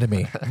worst album to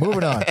me.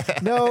 Moving on.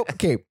 No.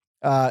 Okay.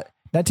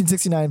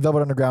 1969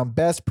 Velvet Underground,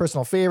 best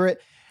personal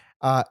favorite.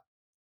 I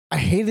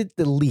hated it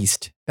the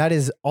least. That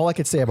is all I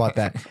could say about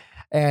that.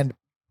 And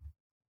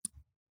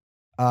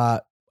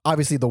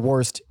obviously the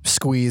worst,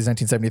 Squeeze,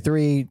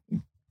 1973,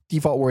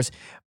 default worst.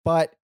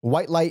 But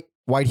White Light,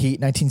 White Heat,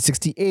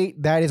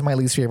 1968. That is my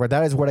least favorite.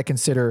 That is what I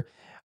consider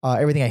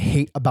everything I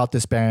hate about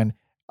this band.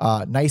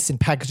 Nice and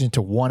packaged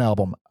into one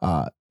album.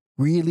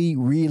 Really,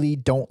 really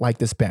don't like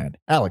this band.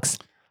 Alex.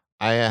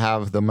 I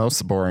have the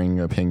most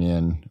boring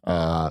opinion.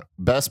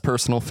 Best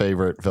personal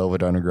favorite,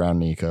 Velvet Underground,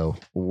 Nico.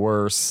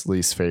 Worst,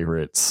 least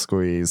favorite,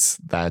 Squeeze.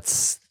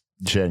 That's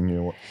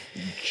genuine.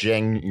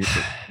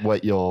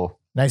 What you'll.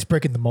 Nice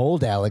breaking the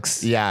mold,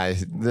 Alex. Yeah,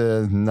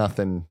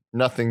 nothing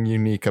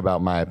unique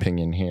about my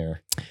opinion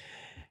here.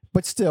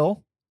 But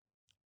still,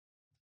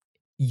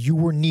 you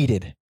were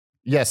needed.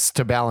 Yes,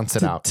 to balance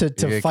it out. To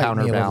fight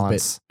me a little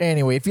bit.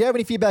 Anyway, if you have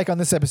any feedback on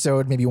this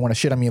episode, maybe you want to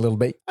shit on me a little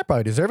bit, I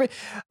probably deserve it.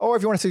 Or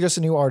if you want to suggest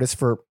a new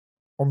artist or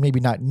maybe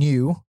not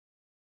new,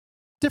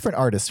 different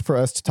artists for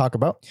us to talk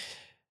about,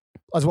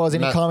 as well as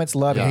any comments,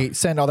 love, hate,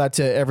 send all that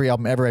to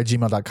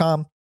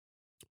everyalbumever@gmail.com.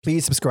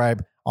 Please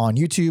subscribe on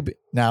YouTube.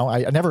 Now,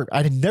 I never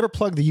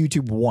plugged the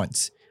YouTube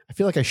once. I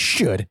feel like I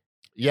should.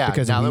 Yeah,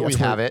 because now that we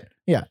have it.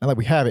 Yeah, now that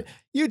we have it.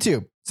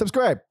 YouTube,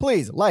 subscribe,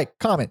 please, like,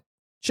 comment,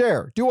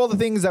 share, do all the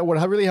things that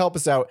would really help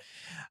us out.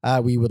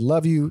 We would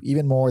love you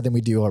even more than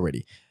we do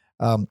already.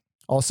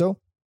 Also,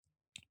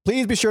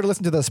 please be sure to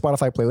listen to the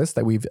Spotify playlist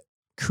that we've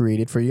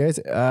created for you guys.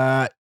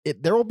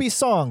 There will be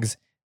songs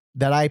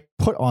that I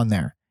put on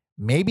there.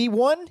 Maybe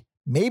one,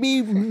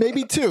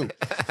 maybe two.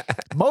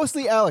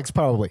 Mostly Alex,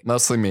 probably.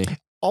 Mostly me.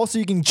 Also,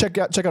 you can check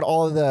out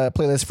all of the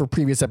playlists for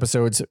previous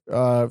episodes,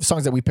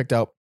 songs that we picked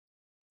out,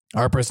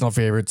 our personal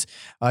favorites.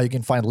 You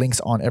can find links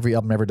on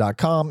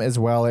everyalbumever.com, as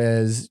well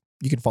as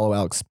you can follow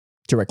Alex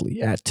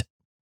directly at,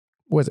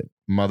 what is it?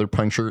 Mother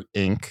Puncher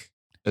Inc.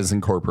 is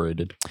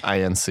incorporated.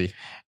 INC.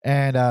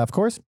 And of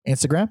course,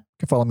 Instagram. You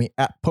can follow me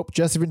at Pope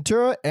Jesse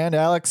Ventura and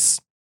Alex.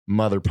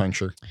 Mother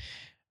Puncher.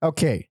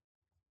 Okay.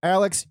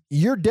 Alex,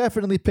 you're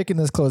definitely picking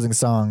this closing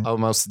song.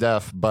 Almost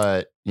deaf,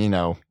 but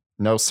no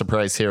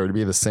surprise here. It'd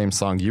be the same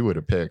song you would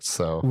have picked.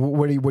 So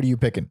what are you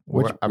picking?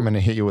 I'm going to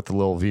hit you with a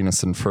little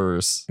Venus and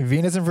Furs.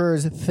 Venus and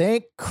Furs.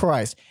 Thank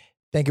Christ.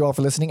 Thank you all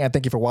for listening and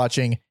thank you for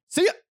watching.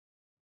 See ya.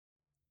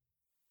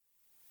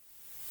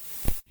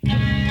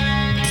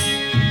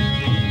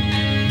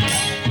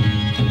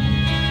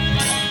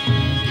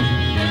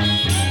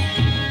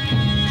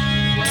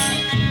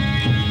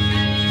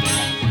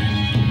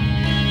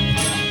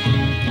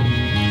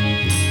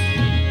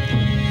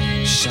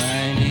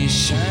 Shiny,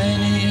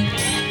 shiny,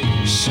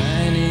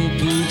 shiny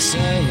boots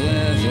of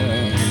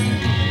leather.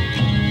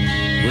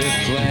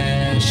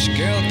 Whiplash,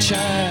 girl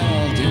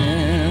child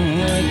in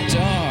the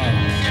dark.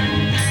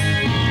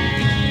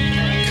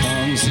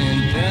 Comes in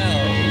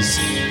bells,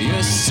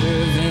 your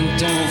servant,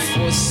 don't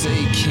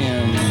forsake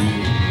him.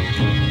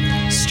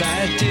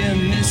 Strike dear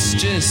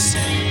mistress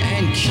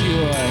and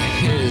cure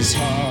his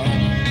heart.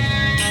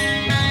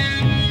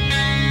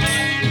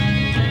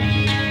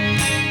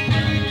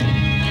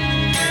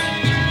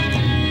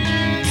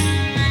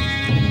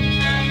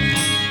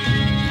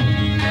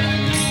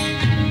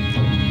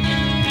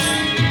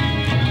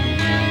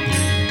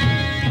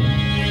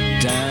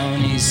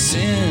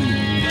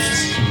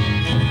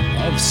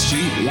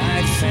 street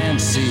life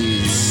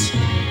fancies.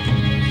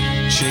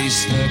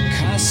 Chase the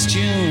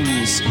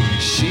costumes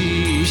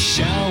she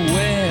shall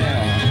wear.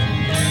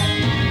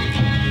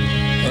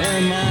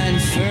 Ermine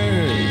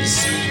furs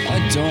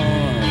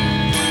adorn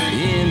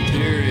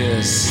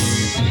imperious.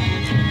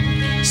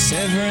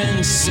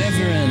 Severin,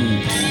 Severin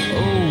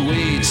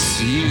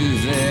awaits you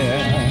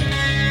there.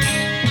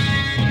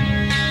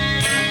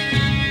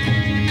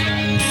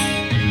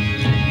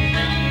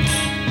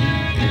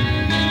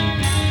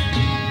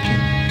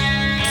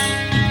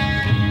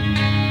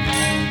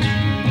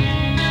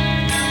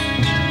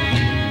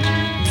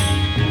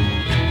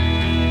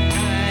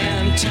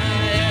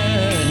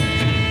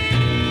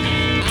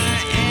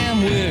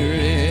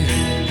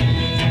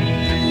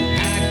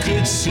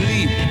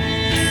 Sleep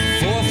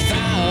for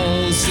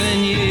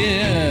 1,000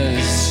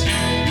 years,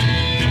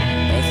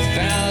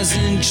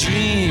 1,000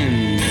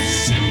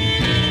 dreams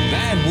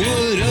that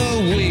would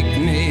awake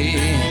me.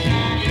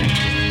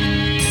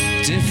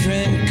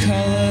 Different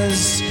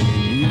colors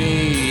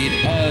made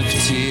of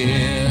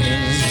tears.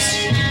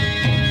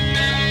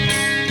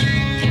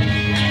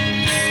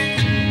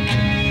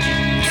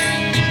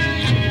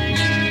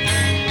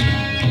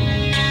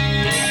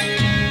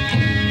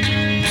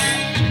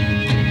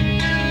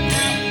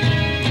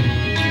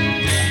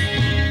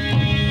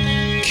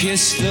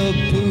 Kiss the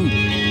boot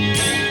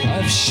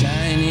of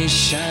shiny,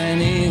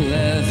 shiny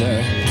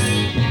leather.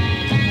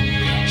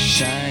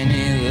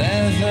 Shiny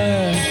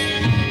leather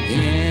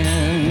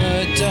in the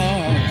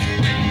dark.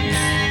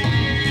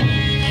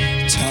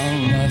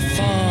 Tongue the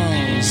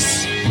thongs,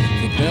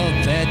 the belt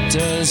that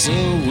does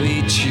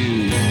await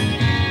you.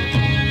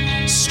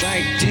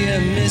 Strike,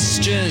 dear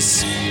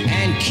mistress,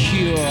 and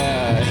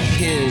cure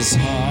his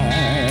heart.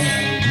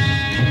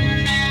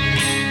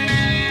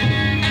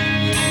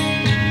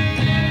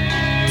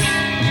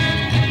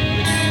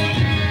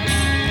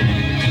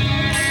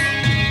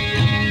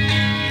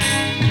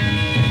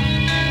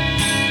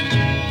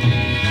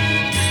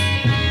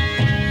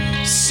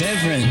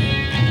 Severin,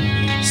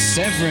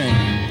 Severin,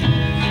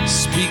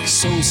 speak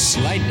so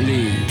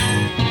slightly.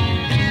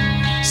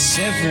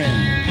 Severin,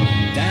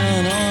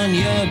 down on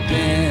your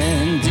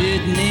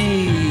bended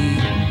knee.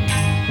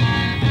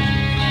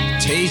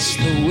 Taste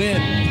the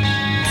whip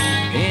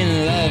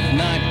in love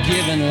not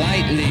given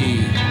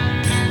lightly.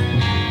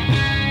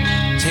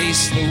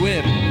 Taste the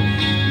whip,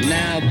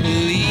 now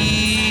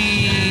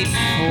bleed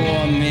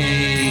for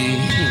me.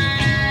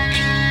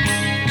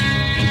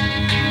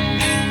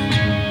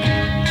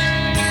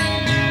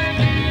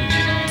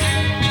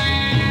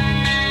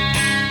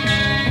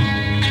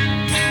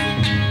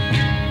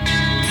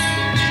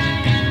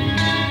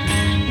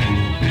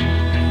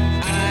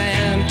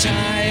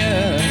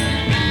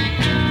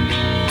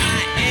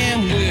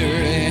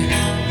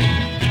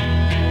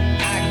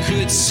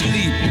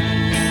 Sleep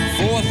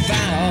for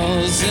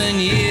 1,000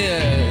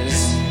 years,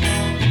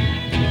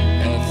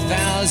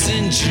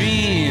 1,000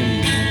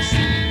 dreams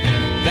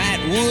that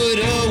would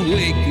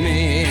awake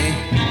me.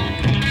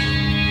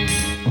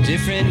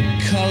 Different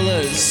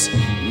colors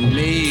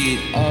made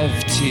of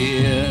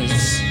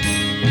tears.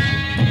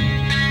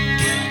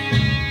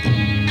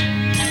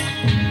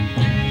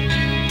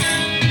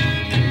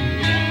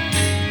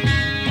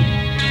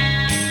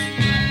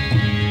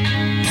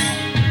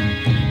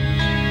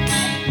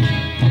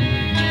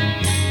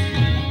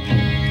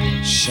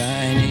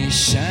 Shiny,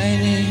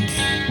 shiny,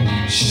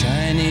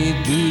 shiny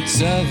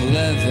boots of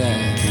leather.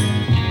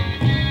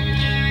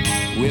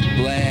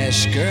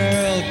 Whiplash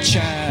girl,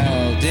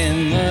 child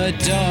in the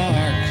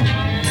dark.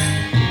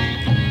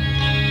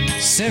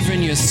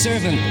 Severin, your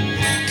servant,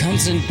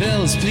 comes and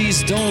bells.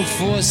 Please don't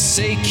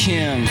forsake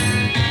him.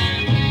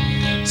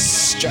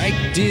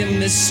 Strike, dear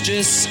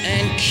mistress,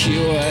 and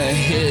cure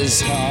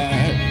his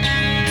heart.